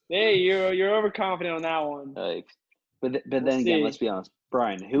 yikes! Hey, you're overconfident on that one. Yikes! But We'll then again, see. let's be honest,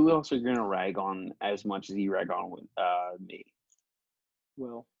 Brian. Who else are you gonna rag on as much as you rag on with me?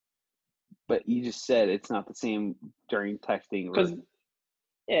 Will. But you just said it's not the same during texting. Because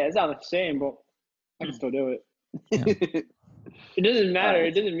yeah, it's not the same, but I can still do it. Yeah. It doesn't matter.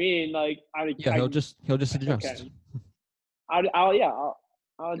 Alright. It doesn't mean like Yeah, he'll just adjust. Okay. I'll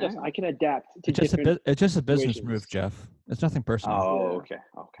adjust. Yeah. I can adapt to It's just different. it's just a business situations. move, Jeff. It's nothing personal. Oh, Yeah.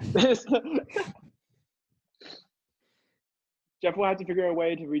 okay. Jeff will have to figure out a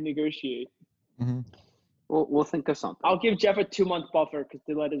way to renegotiate. Mm-hmm. We'll think of something. I'll give Jeff a 2-month buffer because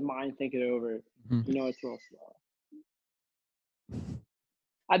to let his mind think it over. Mhm. You know, it's a little slow.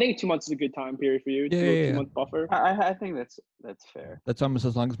 I think 2 months is a good time period for you. To Yeah, do a yeah, yeah. 2-month buffer. I think that's fair. That's almost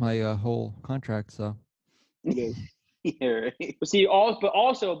as long as my whole contract. So It is. Yeah, right. But see,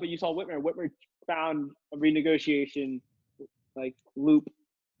 but you saw Whitmer. Whitmer found a renegotiation like loop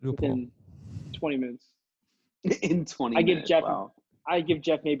loophole. within 20 minutes. In 20 I give minutes. Jeff- Wow. I give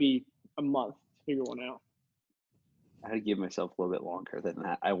Jeff maybe a month to figure one out. I'd give myself a little bit longer than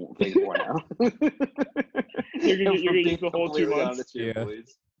that. I won't figure one out. You're gonna If I'm use being the whole 2 completely months? honest here, Yeah.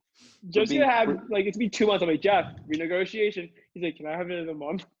 boys. Jeff's be- gonna have like it's be 2 months. I'm like, Jeff, renegotiation. He's like, can I have it in a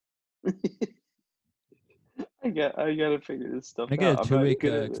month? I gotta figure this stuff Can I get out. a I'm not 2-week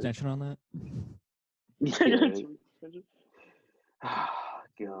good at it. extension on that? Yeah, right.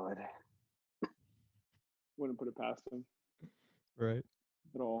 God. Wouldn't put it past him Right.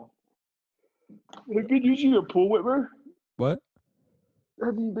 at all. Have you been using your pool, Whitmer? What?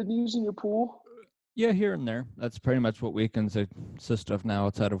 Have you been using your pool? Yeah, here and there. That's pretty much what weekends consist of now,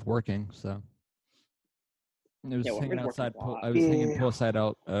 outside of working. So I was Yeah, well, hanging Whitmer's working outside. a lot. I was hanging Yeah. poolside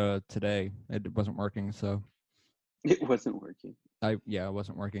out today. It wasn't working, so It wasn't working. I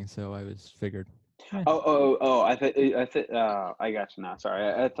wasn't working, so I was figured. Oh! I thought I got you now.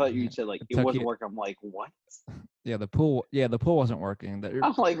 Sorry, I thought you Yeah. said like it Kentucky- wasn't working. I'm like, what? Yeah, the pool wasn't working.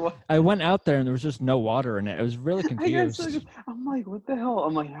 I'm like, what? I went out there and there was just no water in it. I was really I got confused. so I'm like, what the hell?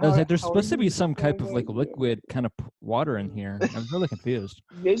 I'm like, I was like, there's how are supposed to you be just some type going of like out? liquid kind of water in here. I was really confused.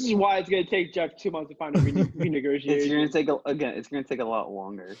 This is why it's gonna take Jeff 2 months to find a renegotiation. It's gonna take a lot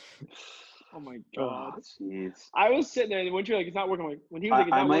longer. Oh my Oh, god. jeez. I was sitting there and when you were like, it's not working. I'm like, when he was like,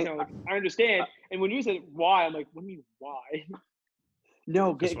 it's I not might- working, I'm like, I understand. And when you said why, I'm like, what do you mean why?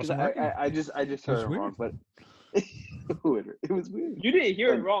 No, Just because wasn't working. I just heard it wrong, but it was weird. You didn't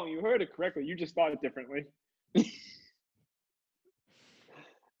hear it And- wrong. You heard it correctly. You just thought it differently.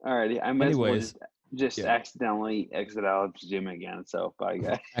 Alrighty, I might as well Anyways, just yeah. accidentally exit out of Zoom again. So bye,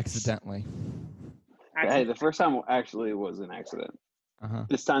 guys. Accidentally. Hey, the first time actually was an accident. Uh-huh.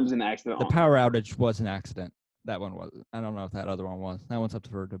 This time's an accident. The power outage was an accident. That one was. I don't know if that other one was. That one's up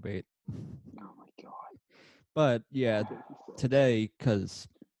for debate. Oh my god. But yeah, today, because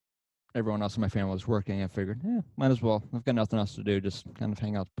everyone else in my family was working, I figured, might as well. I've got nothing else to do. Just kind of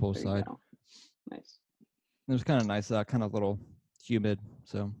hang out There you poolside. go. Nice. It was kind of nice, kind of little humid,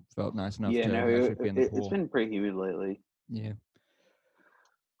 so felt nice enough Yeah, to no, actually be in the it's pool. been pretty humid lately. Yeah.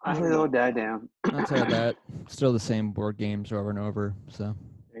 I think it'll die down. Outside of that, still the same board games over and over. So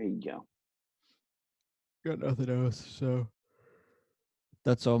There you go. got nothing else. So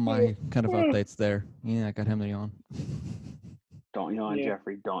that's all my kind of updates there. Yeah, I got him to yawn. Don't yawn, Yeah.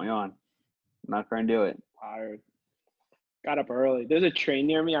 Jeffrey. Don't yawn. I'm not going to do it. Tired. Got up early. There's a train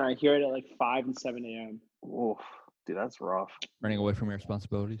near me, and I hear it at like 5 and 7 a.m. Oof, dude, that's rough. Running away from your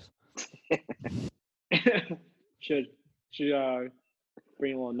responsibilities. should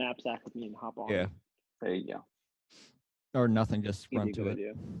bring a little knapsack with me and hop on. Yeah, There you go. or nothing. Just It'd run be a to good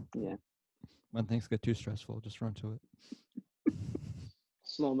it. idea. When things get too stressful, just run to it.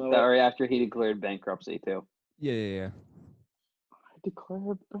 Slow mo. Sorry, after he declared bankruptcy too. Yeah. I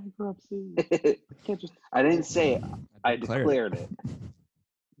declare bankruptcy. I Can't just. didn't say it. I declared declared it.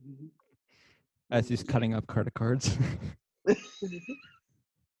 As he's cutting up credit cards.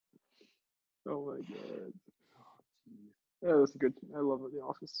 Oh my god. Yeah, that's good. I love The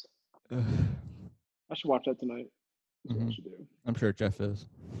Office. I should watch that tonight. That's what I Mhm. should do. I'm sure Jeff is.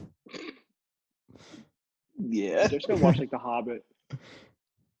 Yeah. Just gonna watch like The Hobbit.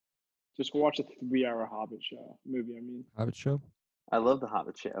 Just go watch a 3-hour Hobbit movie. I mean, Hobbit show. I love the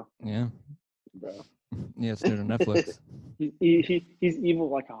Hobbit show. Yeah. bro, Yeah, it's new to Netflix. he's evil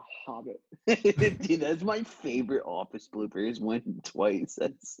like a hobbit. Dude, that's my favorite Office blooper is when Dwight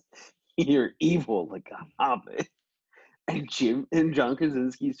says, "You're evil like a hobbit," and John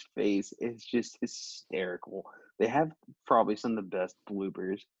Krasinski's face is just hysterical. They have probably some of the best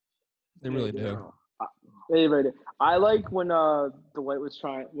bloopers. They really do. They really do. I like when Dwight was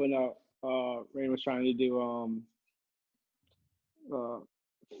trying Rain was trying to do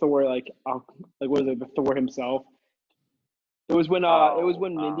Thor like what was it, Thor himself. It was when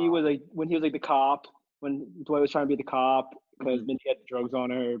Mindy was like when he was like the cop, when Dwight was trying to be the cop because Mindy had drugs on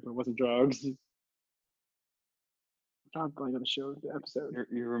her but it wasn't drugs. I'm going on the show, the episode.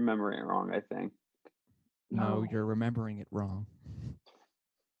 You're remembering it wrong, I think. No, you're remembering it wrong.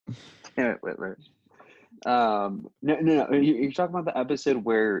 Damn it, Whitler. No. You're talking about the episode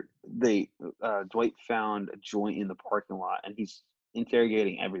where they Dwight found a joint in the parking lot and he's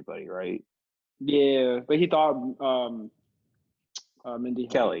interrogating everybody, right? Yeah, but he thought Mindy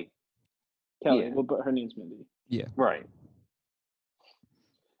had Kelly. Kelly. Yeah. Well, but her name's Mindy. Yeah. Right.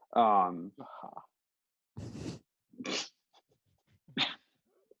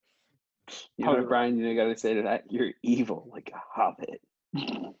 You know what, Brian, you gotta say to that? You're evil like a hobbit.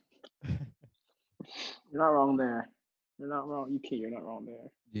 You're not wrong there. You're not wrong. You're not wrong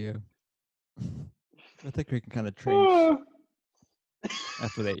there. Yeah. I think we can kind of trace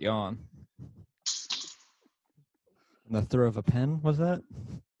after that yawn. And the throw of a pen, was that?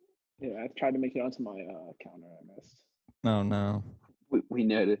 Yeah, I tried to make it onto my counter. I missed. Oh, no. We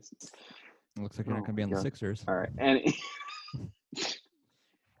noticed. It looks like you're not going to be on the God. Sixers. All right. And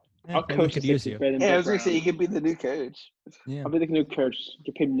I'll maybe we coach could the use Sixers you. better than yeah, I Brett was gonna say Brown. you could be the new coach. Yeah. I'll be the new coach.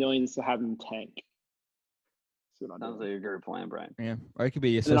 Get paid millions to have them tank. See what I'll Sounds do. like a great plan, Brian. Yeah. Or you could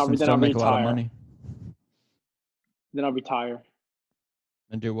be the Then I'll- assistant, then still I'll make a lot of retire. money. Then I'll retire.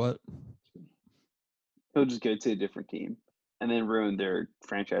 And do what? He'll just go to a different team and then ruin their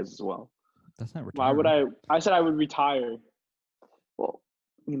franchise as well. That's not Why retiring. would I? I said I would retire. Well,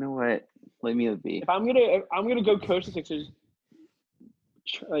 you know what? Let me be. If I'm gonna go coach the Sixers,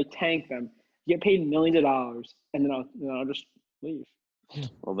 like tank them, get paid millions of dollars, and then I'll just leave.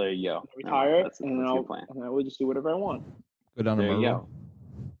 Well, there you go. Retire, That's and a then good plan. I will just do whatever I want. Go down to There you Merle.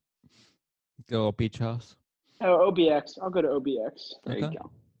 Go to beach house. Oh, OBX. I'll go to OBX, There Okay. you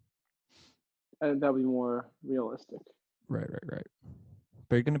go. and that'll be more realistic. Right.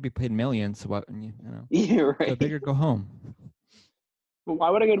 But you're going to be paid millions, so what, you know. Yeah, Go right. big or go home. But why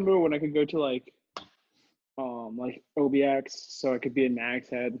would I go to Brewer when I could go to like OBX, so I could be in Mag's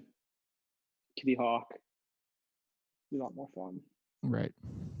Head, Kitty Hawk. Be a lot more fun. Right.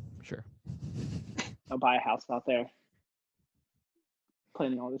 Sure. I'll buy a house out there.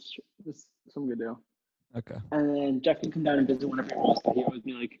 Planning all this, some good deal. Okay. And then Jeff can come down and visit whenever he wants, but he owes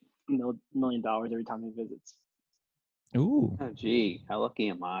me like $1 million every time he visits. Ooh. Oh, gee, how lucky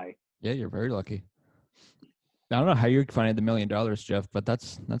am I? Yeah, you're very lucky. I don't know how you're finding the $1 million, Jeff, but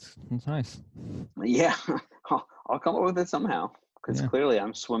that's nice. Yeah, I'll come up with it somehow because Yeah. clearly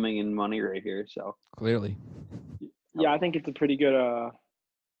I'm swimming in money right here. So Clearly. Yeah, I think it's a pretty good,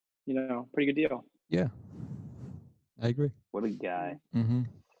 pretty good deal. Yeah. I agree. what a guy. Mm-hmm.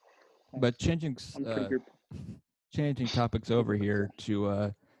 But changing I'm pretty good. changing topics over here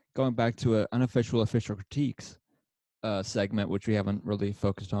to going back to an unofficial official critiques segment, which we haven't really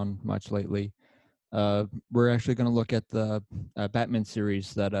focused on much lately. We're actually going to look at the Batman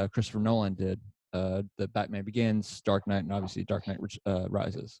series that Christopher Nolan did. The Batman Begins, Dark Knight, and obviously Dark Knight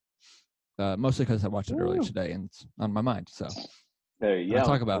Rises. Mostly because I watched it earlier today and it's on my mind. So There you I'll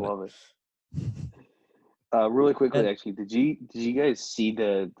go. talk about I it. love it. Really quickly, And- actually, did you guys see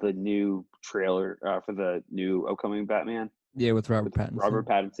the new trailer for the new upcoming Batman yeah, with Robert with Pattinson. Robert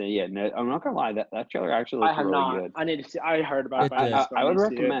Pattinson? Yeah, no, I'm not gonna lie, that trailer actually I looks have really not. good. I need to see. I heard about it. It But did. just I would need to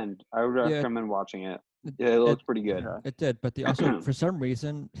see it. recommend. I would Yeah. recommend watching it. It- Yeah, it looks it- pretty good. Okay. It did, but they also, for some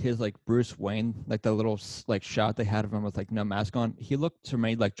reason, his like Bruce Wayne, like the little like shot they had of him with like no mask on, he looked to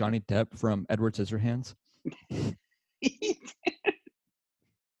me like Johnny Depp from Edward Scissorhands.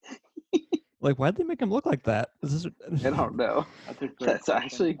 Like, why'd they make him look like that? Is this... I don't know. That's a great That's question.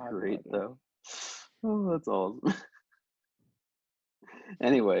 actually I have no great idea. though. Oh, that's awesome.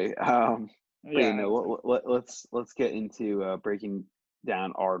 Anyway, but Yeah. let's get into breaking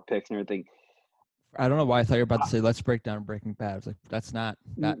down our picks and everything. I don't know why I thought you were about to say, let's break down Breaking Bad. I was like, that's not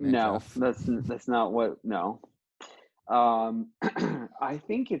Batman. No, Jeff. that's not what. No, I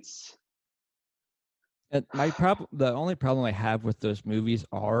think it's And the only problem I have with those movies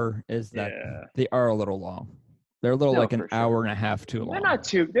is that Yeah. they are a little long. They're a little No, like an for sure. hour and a half too They're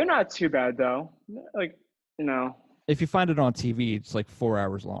long. not too bad though. Like, you know. If you find it on TV, it's like 4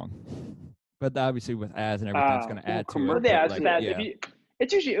 hours long. But obviously with ads and everything, it's going to Well, add to commercial- it. But yeah, But it's like, bad. yeah,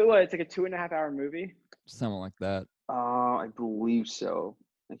 It's usually it's like a 2.5 hour movie. something like that. I believe so.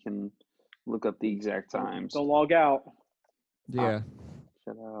 I can look up the exact times. Don't log out. Yeah.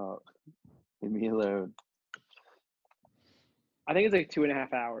 Shut up. Leave me alone. I think it's like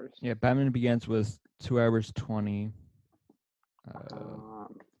 2.5 hours. Yeah, Batman Begins was 2 hours 20.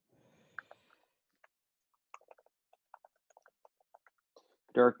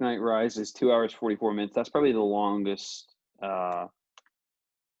 Dark Knight Rises 2 hours 44 minutes. That's probably the longest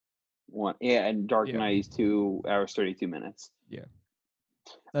one. Yeah, and Dark Yeah. Knight is 2 hours 32 minutes.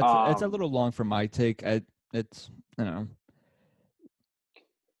 It's a little long for my take. It's, you know,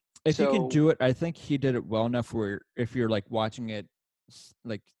 if you can So- do it, I think he did it well enough where if you're like watching it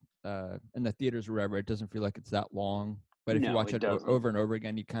like in the theaters or wherever, it doesn't feel like it's that long. But if you No, watch it it doesn't. over and over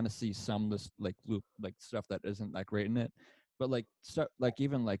again, you kind of see some this like loop like stuff that isn't that great in it. But like stuff like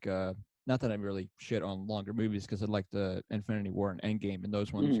even like not that I'm really shit on longer movies because I like the Infinity War and Endgame, and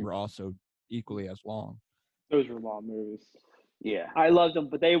those ones Mhm. were also equally as long. Those were long movies. Yeah. I loved them,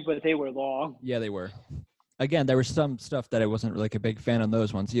 but they were long. Yeah, they were. Again, there was some stuff that I wasn't like a big fan on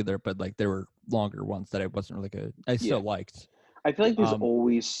those ones either, but like there were longer ones that I wasn't really I still Yeah. liked. I feel like there's Um,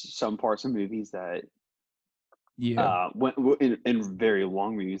 always some parts of movies that Yeah. in very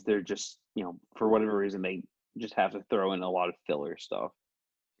long movies, they're just, for whatever reason, they just have to throw in a lot of filler stuff.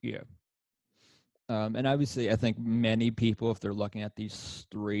 Yeah. And obviously, I think many people, if they're looking at these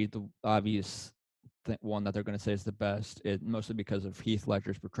three, the obvious one that they're going to say is the best, mostly because of Heath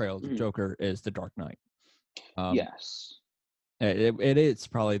Ledger's portrayal of the Mhm. Joker, is The Dark Knight. Yes. It is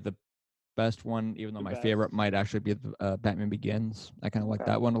probably the best one, even though The my best. favorite might actually be Batman Begins. I kind of like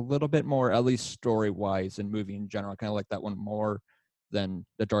Okay. that one a little bit more, at least story-wise and movie in general. I kind of like that one more than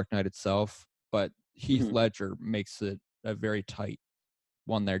The Dark Knight itself. But Heath Mhm. Ledger makes it a very tight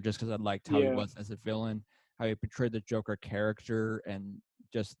one there, just because I liked how he Yeah. was as a villain, how he portrayed the Joker character, and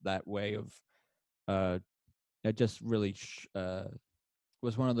just that way of it just really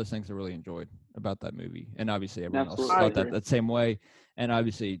was one of those things I really enjoyed about that movie. And obviously everyone else Absolutely. I thought that agree. that same way. And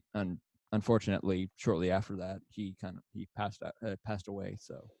obviously, unfortunately, shortly after that, he passed away.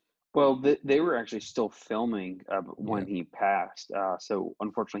 So Well, they were actually still filming when Yeah. he passed. So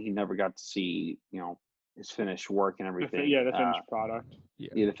unfortunately, he never got to see, his finished work and everything. The finished product.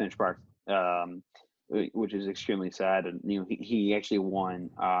 yeah, The finished product, which is extremely sad. And he actually won.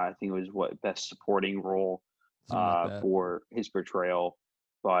 I think it was best supporting role something like that. for his portrayal.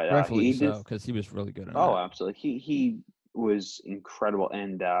 But Rightfully he did. so, because he was really good in Oh, that. absolutely. He was incredible,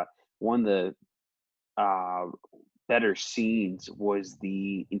 and one of the better scenes was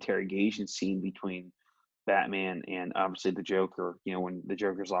the interrogation scene between Batman and obviously the Joker. When the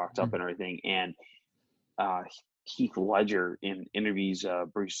Joker's locked up Mhm. and everything, and uh, Heath Ledger in interviews,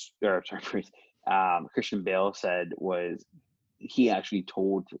 Christian Bale said was he actually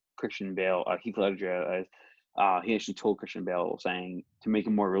told Christian Bale, Heath Ledger, he actually told Christian Bale saying to make it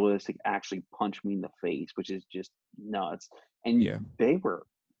more realistic, actually punch me in the face, which is just nuts. And Yeah. they were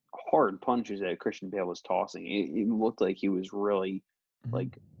hard punches that Christian Bale was tossing. It looked like he was really Mhm.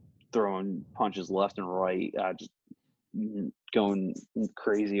 like throwing punches left and right, just going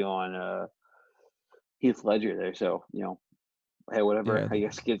crazy on Heath Ledger there. So hey, whatever. Yeah. I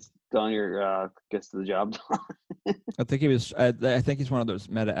guess gets to the job done. I think he was. I think he's one of those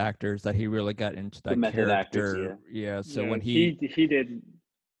meta actors that he really got into that method actors, character. Yeah. So Yeah, when he did.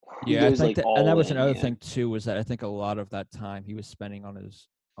 He yeah, I goes, think like, that, and that all was in, another yeah. thing too, was that I think a lot of that time he was spending on his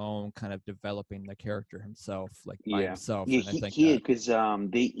own, kind of developing the character himself, like by himself. Yeah, And I think he that because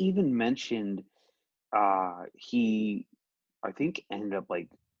they even mentioned he I think ended up like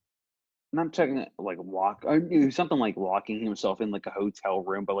not checking like something like locking himself in like a hotel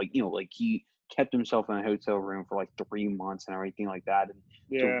room, but like he kept himself in a hotel room for like 3 months and everything like that, and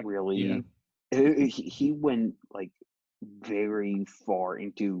to Yeah. really he went like very far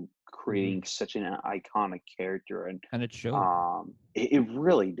into creating such an iconic character, and it showed. it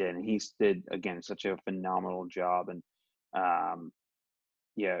really did, and he did again such a phenomenal job, and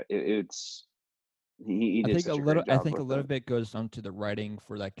yeah, it's he I did think such a great I job think a with little it. bit goes on to the writing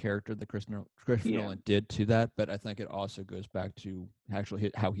for that character that Chris Yeah. Nolan did to that, but I think it also goes back to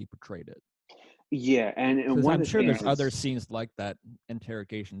actually how he portrayed it. Yeah, and Because one I'm of the sure there's things other is scenes like that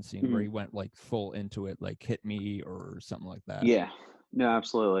interrogation scene where he went like full into it, like hit me or something like that. yeah, no,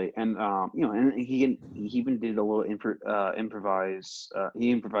 absolutely, and and he even did a little improvise.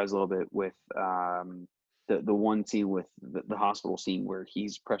 He improvised a little bit with the one scene with the hospital scene where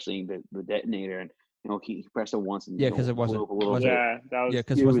he's pressing the detonator, and he pressed it once and Yeah, because it blew wasn't up a little wasn't bit. Yeah, that was. yeah,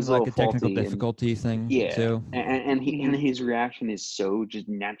 because It it was wasn't a like little a technical faulty, and difficulty thing yeah, too. and Mhm. his reaction is so just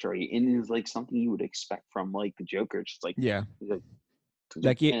natural, and is like something you would expect from like the Joker. It's just like Yeah, he's like,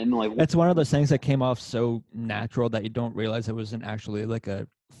 like and like it's one of those things that came off so natural that you don't realize it wasn't actually like a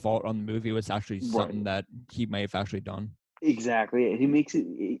fault on the movie. It was actually something right, that he may have actually done. exactly. He makes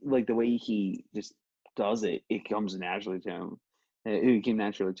like the way he just does it. It comes naturally to him. It came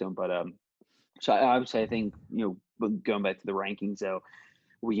naturally to him, but so I would say I think but going back to the rankings though,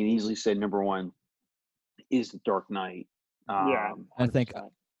 we can easily say number one is The Dark Knight. Yeah, I 100%. think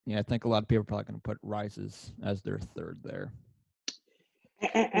I think a lot of people are probably going to put Rises as their third there.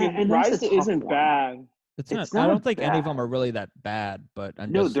 I mean, And that's a Rise tough isn't one. bad. It's not. It's I not don't think any of bad. them are really that bad, but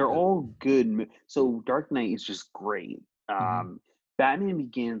I'm No, just. they're all good. So Dark Knight is just great. Mhm. Batman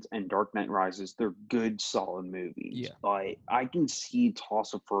Begins and Dark Knight Rises, they're good, solid movies. Yeah. Like I can see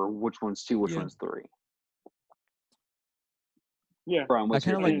toss up for which one's two, which Yeah. one's three. Yeah, Brian, what's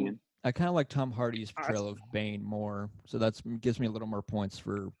your kinda like- opinion? I kind of like Tom Hardy's I- portrayal of Bane more, so that's gives me a little more points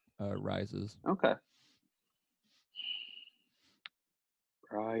for Rises. Okay.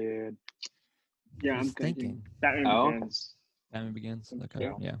 Brian. yeah, I'm He's thinking thinking. Batman Oh. Begins. Batman Begins. Think Okay.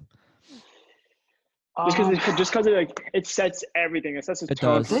 so. Yeah. Just because like it sets everything. It sets the It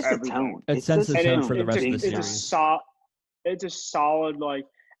tone does. for Sets the everything. tone. It sets the And tone for the rest of the it's a series. it's a solid like,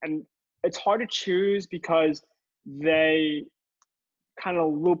 and it's hard to choose because they kind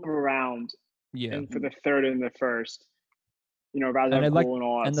of loop around Yeah. and for the third and the first, rather And I than like- cool and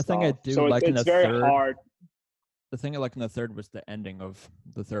all that and the stuff. thing I do so like in it's the very third- hard. The thing I like in the third was the ending of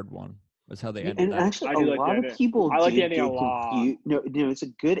the third one. Was how they ended And that. actually, I a do like the lot of ending. people I like the did ending a get lot. confused. No, it's a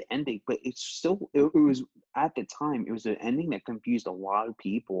good ending, but it's still it was at the time it was an ending that confused a lot of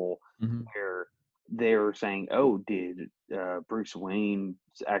people. Mhm. Where they were saying, "Oh, did Bruce Wayne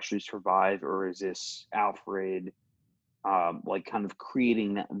actually survive, or is this Alfred?" Like kind of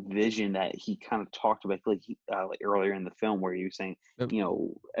creating that vision that he kind of talked about, like earlier in the film, where he was saying, Yep.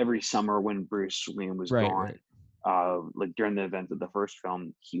 every summer when Bruce Wayne was Right. gone, Right. like during the events of the first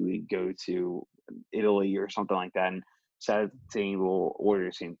film, he would go to Italy or something like that, and set at the table, order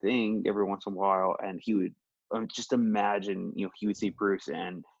the same thing every once in a while, and he would just imagine, he would see Bruce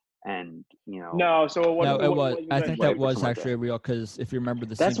and No, so what? No, it was. I that think he- that Right, or was something like actually real because if you remember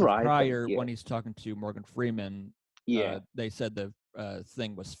the That's scene what I think, prior yeah. when he's talking to Morgan Freeman, yeah, they said the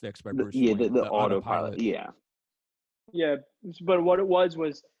thing was fixed by the, Bruce yeah, Wayne, the autopilot, yeah, Yeah, but what it was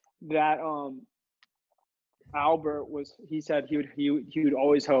that Albert he said he would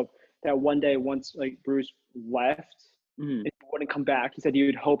always hope that one day once like Bruce left, Mhm. if he wouldn't come back. He said he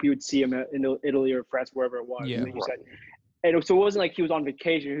would hope he would see him in Italy or France, wherever it was. Yeah. Like you said. And so it wasn't like he was on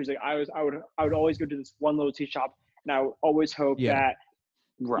vacation. He was like, I would always go to this one little tea shop, and I would always hope Yeah. that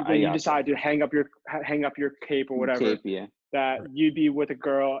right. when I you gotcha. decide to hang up your cape or whatever, Cape, yeah. that Right. you'd be with a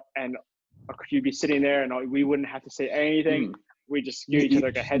girl and you'd be sitting there, and we wouldn't have to say anything. Mm. We just give each You other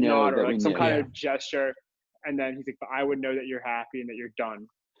like a just head know nod that or we like some know, kind yeah. of gesture, and then he's like, "But I would know that you're happy and that you're done."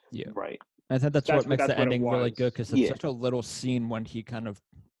 Yeah. Right. I think that's what makes that's the what it ending really was. good because it's Yeah. such a little scene when he kind of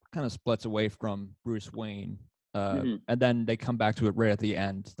splits away from Bruce Wayne, Mhm. and then they come back to it right at the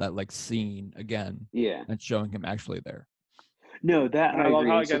end. That like scene again Yeah. and showing him actually there. No, that And I I love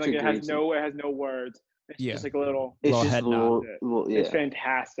agree. how It's again such like a it great has scene. no words. It's Yeah. just like a little. It's little just head a nod. little, It's yeah.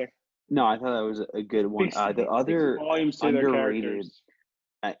 fantastic. No, I thought that was a good one. Speaks, The speaks other volumes to their underrated, characters.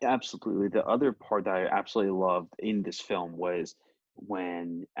 absolutely. The other part that I absolutely loved in this film was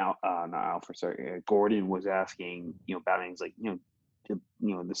when not Alfred, sorry, Gordon was asking, Batman's like,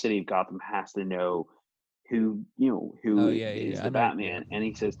 the city of Gotham has to know who Oh is yeah, the I know. Batman, and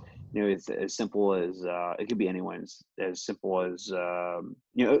he says, it's as simple as it could be anyone, as simple as a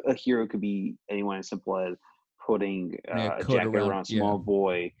hero could be anyone, as simple as putting Yeah, a coat jacket around- around a small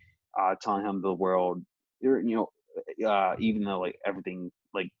boy, telling him the world, even though like everything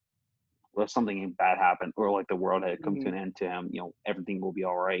like something bad happened or like the world had come to an end to him, everything will be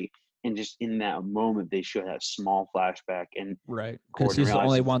all right. And just in that moment, they show that small flashback, and Right, because Gordon he's the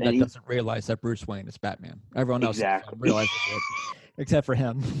only realizes- one and that he- doesn't realize that Bruce Wayne is Batman. Everyone else in the film Exactly. realizes it, except for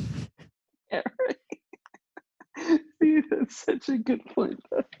him. Yeah, right. See, that's such a good point.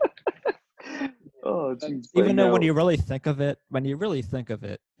 Oh, geez. But Even though when no, you really think of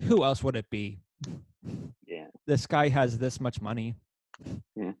it, who else would it be? yeah. This guy has this much money.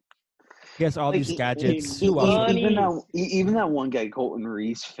 Yeah. He has all Like, these gadgets. he- Who else? would it even be? that even that one guy, Colton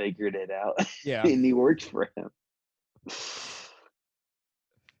Reese, figured it out. Yeah. And he works for him.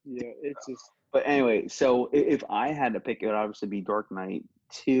 Yeah, it's just But anyway, so if I had to pick, it would obviously be Dark Knight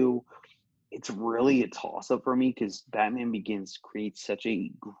 2. it's really a toss up for me because Batman Begins creates such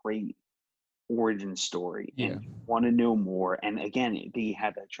a great origin story, Yeah. and you want to know more. And again, they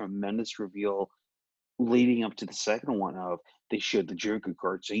had that tremendous reveal leading up to the second one of they showed the Joker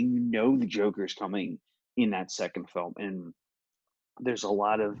card, so you know the Joker's coming in that second film, and there's a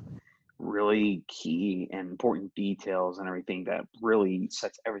lot of really key and important details and everything that really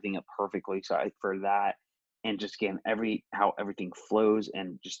sets everything up perfectly. So for that, and just again how everything flows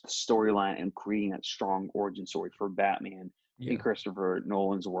and just the storyline and creating that strong origin story for Batman Yeah. in Christopher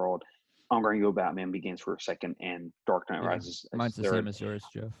Nolan's world. I'm going to go Batman Begins for a second and Dark Knight Yeah. Rises as Mine's the third. same as yours,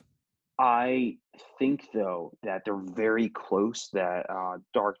 Jeff. I think though that they're very close. That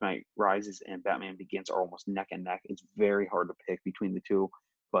Dark Knight Rises and Batman Begins are almost neck and neck. It's very hard to pick between the two,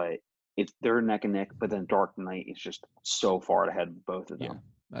 but they're neck and neck. But then Dark Knight is just so far ahead of both of Yeah, them.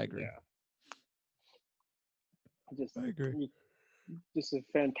 I agree. Yeah. I agree. Just a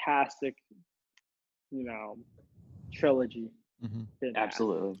fantastic, trilogy. Hmm. Fantastic.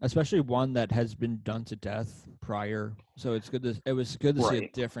 Absolutely. Especially one that has been done to death prior, so it was good to see a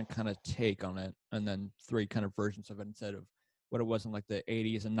Right. different kind of take on it, and then 3 kind of versions of it instead of what it was in like the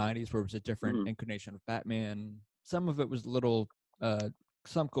 80s and 90s, where it was a different Mhm. incarnation of Batman. Some of it was a little,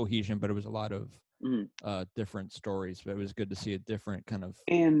 some cohesion, but it was a lot of Mhm. different stories. But it was good to see a different kind of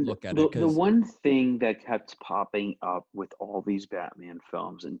And look at the it, because one thing that kept popping up with all these Batman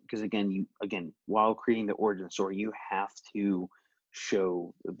films, and because again, while creating the origin story, you have to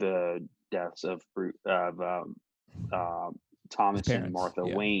show the deaths of Thomas and parents, Martha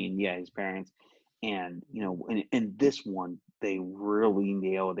yeah. Wayne, his parents, and in this one, they really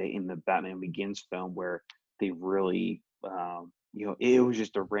nailed it in the Batman Begins film, where they really, it was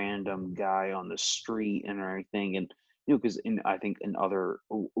just a random guy on the street and everything, and because I think in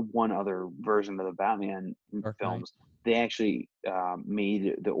one other version of the Batman Dark Knight. films, they actually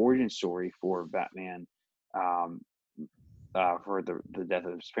made the origin story for Batman um, for the death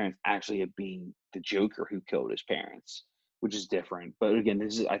of his parents actually it being the Joker who killed his parents, which is different. But again,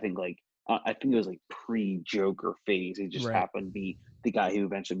 this is I think it was like pre-Joker phase. It just Right. happened to be the guy who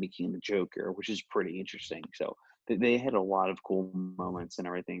eventually became the Joker, which is pretty interesting. So they had a lot of cool moments and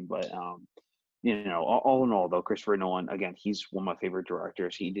everything, but all in all, though, Christopher Nolan, again, he's one of my favorite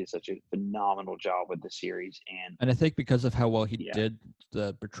directors. He did such a phenomenal job with the series, And I think because of how well he Yeah. did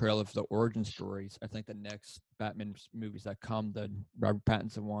the portrayal of the origin stories, I think the next Batman movies that come, the Robert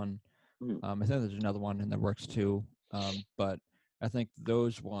Pattinson one, Mhm. I think there's another one in the works too, but I think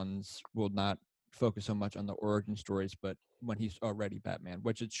those ones will not focus so much on the origin stories, but when he's already Batman,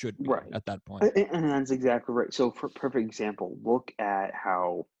 which it should be Right. at that point. And that's exactly right. So, for perfect example, look at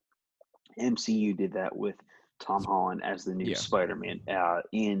how MCU did that with Tom Holland as the new Yeah. Spider-Man.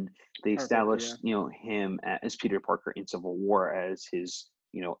 They Perfect, established, him as Peter Parker in Civil War as his,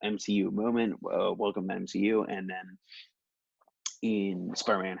 MCU moment, welcome to MCU, and then in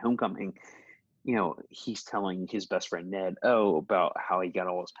Spider-Man: Homecoming, he's telling his best friend Ned, about how he got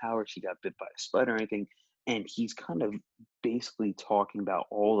all his powers. He got bit by a spider and everything. And he's kind of basically talking about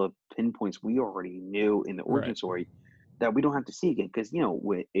all the pinpoints we already knew in the origin Right. story that we don't have to see again. Because,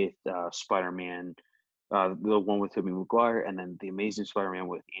 with Spider-Man, the one with Tobey Maguire, and then the Amazing Spider-Man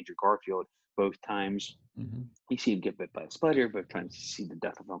with Andrew Garfield, both times Hmm. you see him get bit by a spider, both times you see the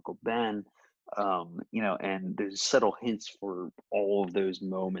death of Uncle Ben. And there's subtle hints for all of those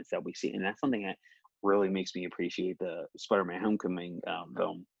moments that we see, and that's something that really makes me appreciate the Spider-Man: Homecoming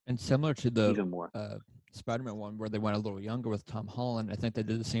film And similar to the even more. Spider-Man one, where they went a little younger with Tom Holland, I think they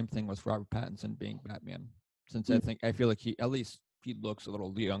did the same thing with Robert Pattinson being Batman. Since I feel like he looks a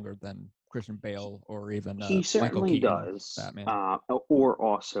little younger than Christian Bale or even He Michael certainly Keaton does. Batman. Or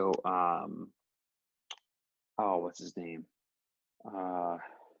also, what's his name?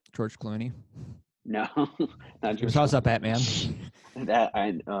 George Clooney. No, not He was George also Clooney. Batman. That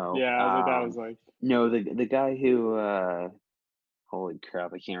I know. Yeah, I was like, that was like, No, the guy who holy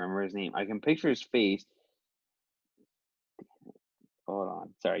crap, I can't remember his name. I can picture his face. Hold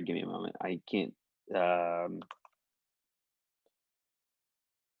on. Sorry, give me a moment. I can't I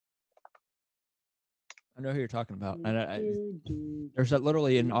know who you're talking about. And there's that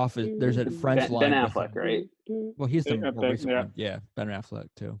literally in Office. There's a Friends Ben line with Affleck, him. right? Well, he's the more recent yeah. one. Yeah, Ben Affleck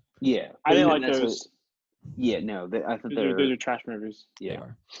too. Yeah. I didn't but like that's what- those. yeah, no, I thought Those are trash movies. They yeah.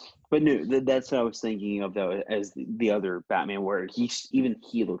 are. But no, that's what I was thinking of though, as the other Batman, where he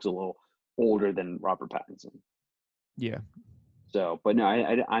looks a little older than Robert Pattinson. Yeah. So, but no,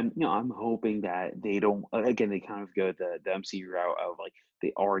 I'm hoping that they don't. Again, they kind of go the MCU route of like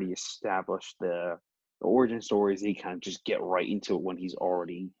they already established the origin stories. They kind of just get right into it when he's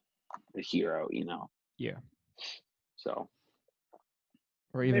already the hero, Yeah. So,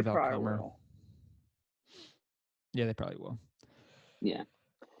 Or even They Val probably Kilmer. will. Yeah, they probably will. Yeah.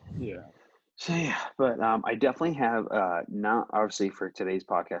 Yeah. So yeah, but I definitely have not obviously for today's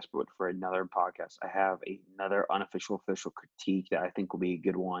podcast, but for another podcast, I have another unofficial official critique that I think will be a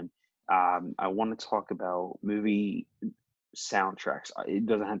good one. I want to talk about movie soundtracks. It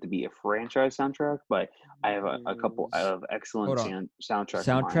doesn't have to be a franchise soundtrack, but I have a couple of excellent Hold on. soundtracks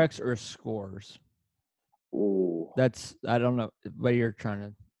in mind. Soundtracks or scores? Ooh. That's I don't know what you're trying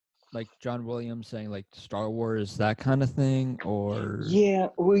to, like John Williams saying like Star Wars, that kind of thing, or Yeah,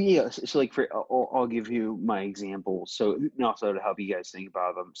 well, yeah. So like for, I'll give you my example. So and also to help you guys think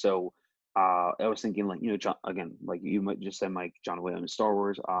about them. So, I was thinking like John again, like you might just said, like John Williams, Star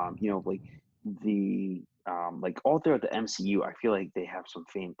Wars. Like the like all throughout the MCU, I feel like they have some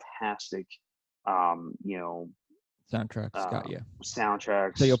fantastic, um, you know, soundtracks. Got you.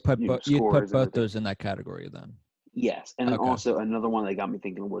 soundtracks. So you'll put you put scores and both everything. those in that category then. Yes, and then Okay. also another one that got me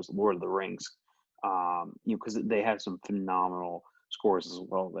thinking was Lord of the Rings. Because they have some phenomenal scores as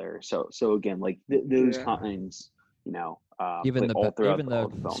well there. So again, like those Yeah. kinds, Even play all throughout even all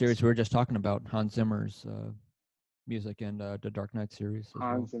the the films. series we were just talking about, Hans Zimmer's music and the Dark Knight series as well.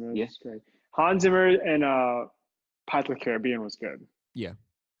 Hans Zimmer Yeah. was great. Hans Zimmer and Pirates of the Caribbean was good. Yeah,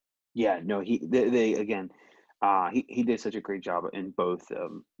 no, they again, he did such a great job in both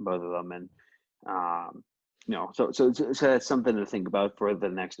of them, and so that's something to think about for the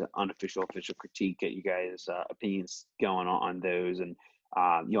next unofficial official critique. Get you guys' opinions going on those, and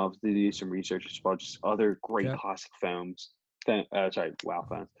you'll have to do some research as well, just other great Yep. classic films.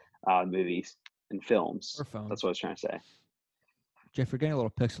 Movies and films. Or phones. That's what I was trying to say. Jeff, you're getting a little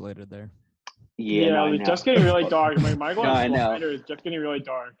pixelated there. Yeah, no, I it's know. just getting really dark. Michael No, I know. slider is just getting really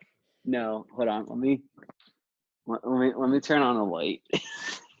dark. No, hold on. Let me turn on a light.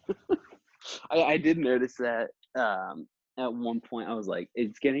 I did notice that at one point I was like,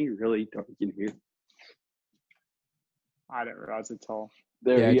 it's getting really dark in here. I didn't realize it's all.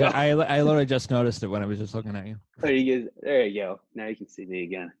 There you go. I literally just noticed it when I was just looking at you. There you go. Now you can see me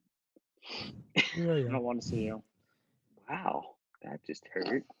again. I don't want to see you. Wow, that just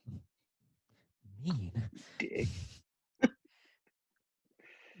hurt. Mean. Dick.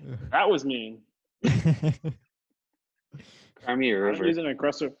 That was mean. Cry me a I didn't river. use an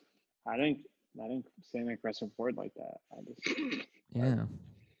aggressive. I didn't say an aggressive word like that. I just Yeah.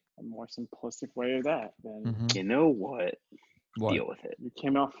 a more simplistic way of that. Then Mhm. You know what? What? Deal with it. you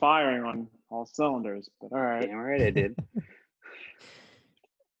came out firing on all cylinders. But all right, Damn right I did.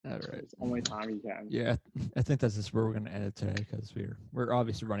 All right. it's the only time you can. Yeah, I think that's just where we're gonna end it today because we're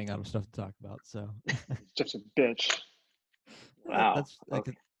obviously running out of stuff to talk about. So Just a bitch. Wow. That's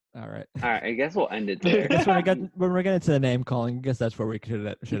Okay. all right. All right, I guess we'll end it I there. guess when we get into the name calling, I guess that's where we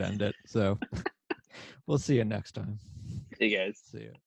should end it. So we'll see you next time. Hey guys. See you.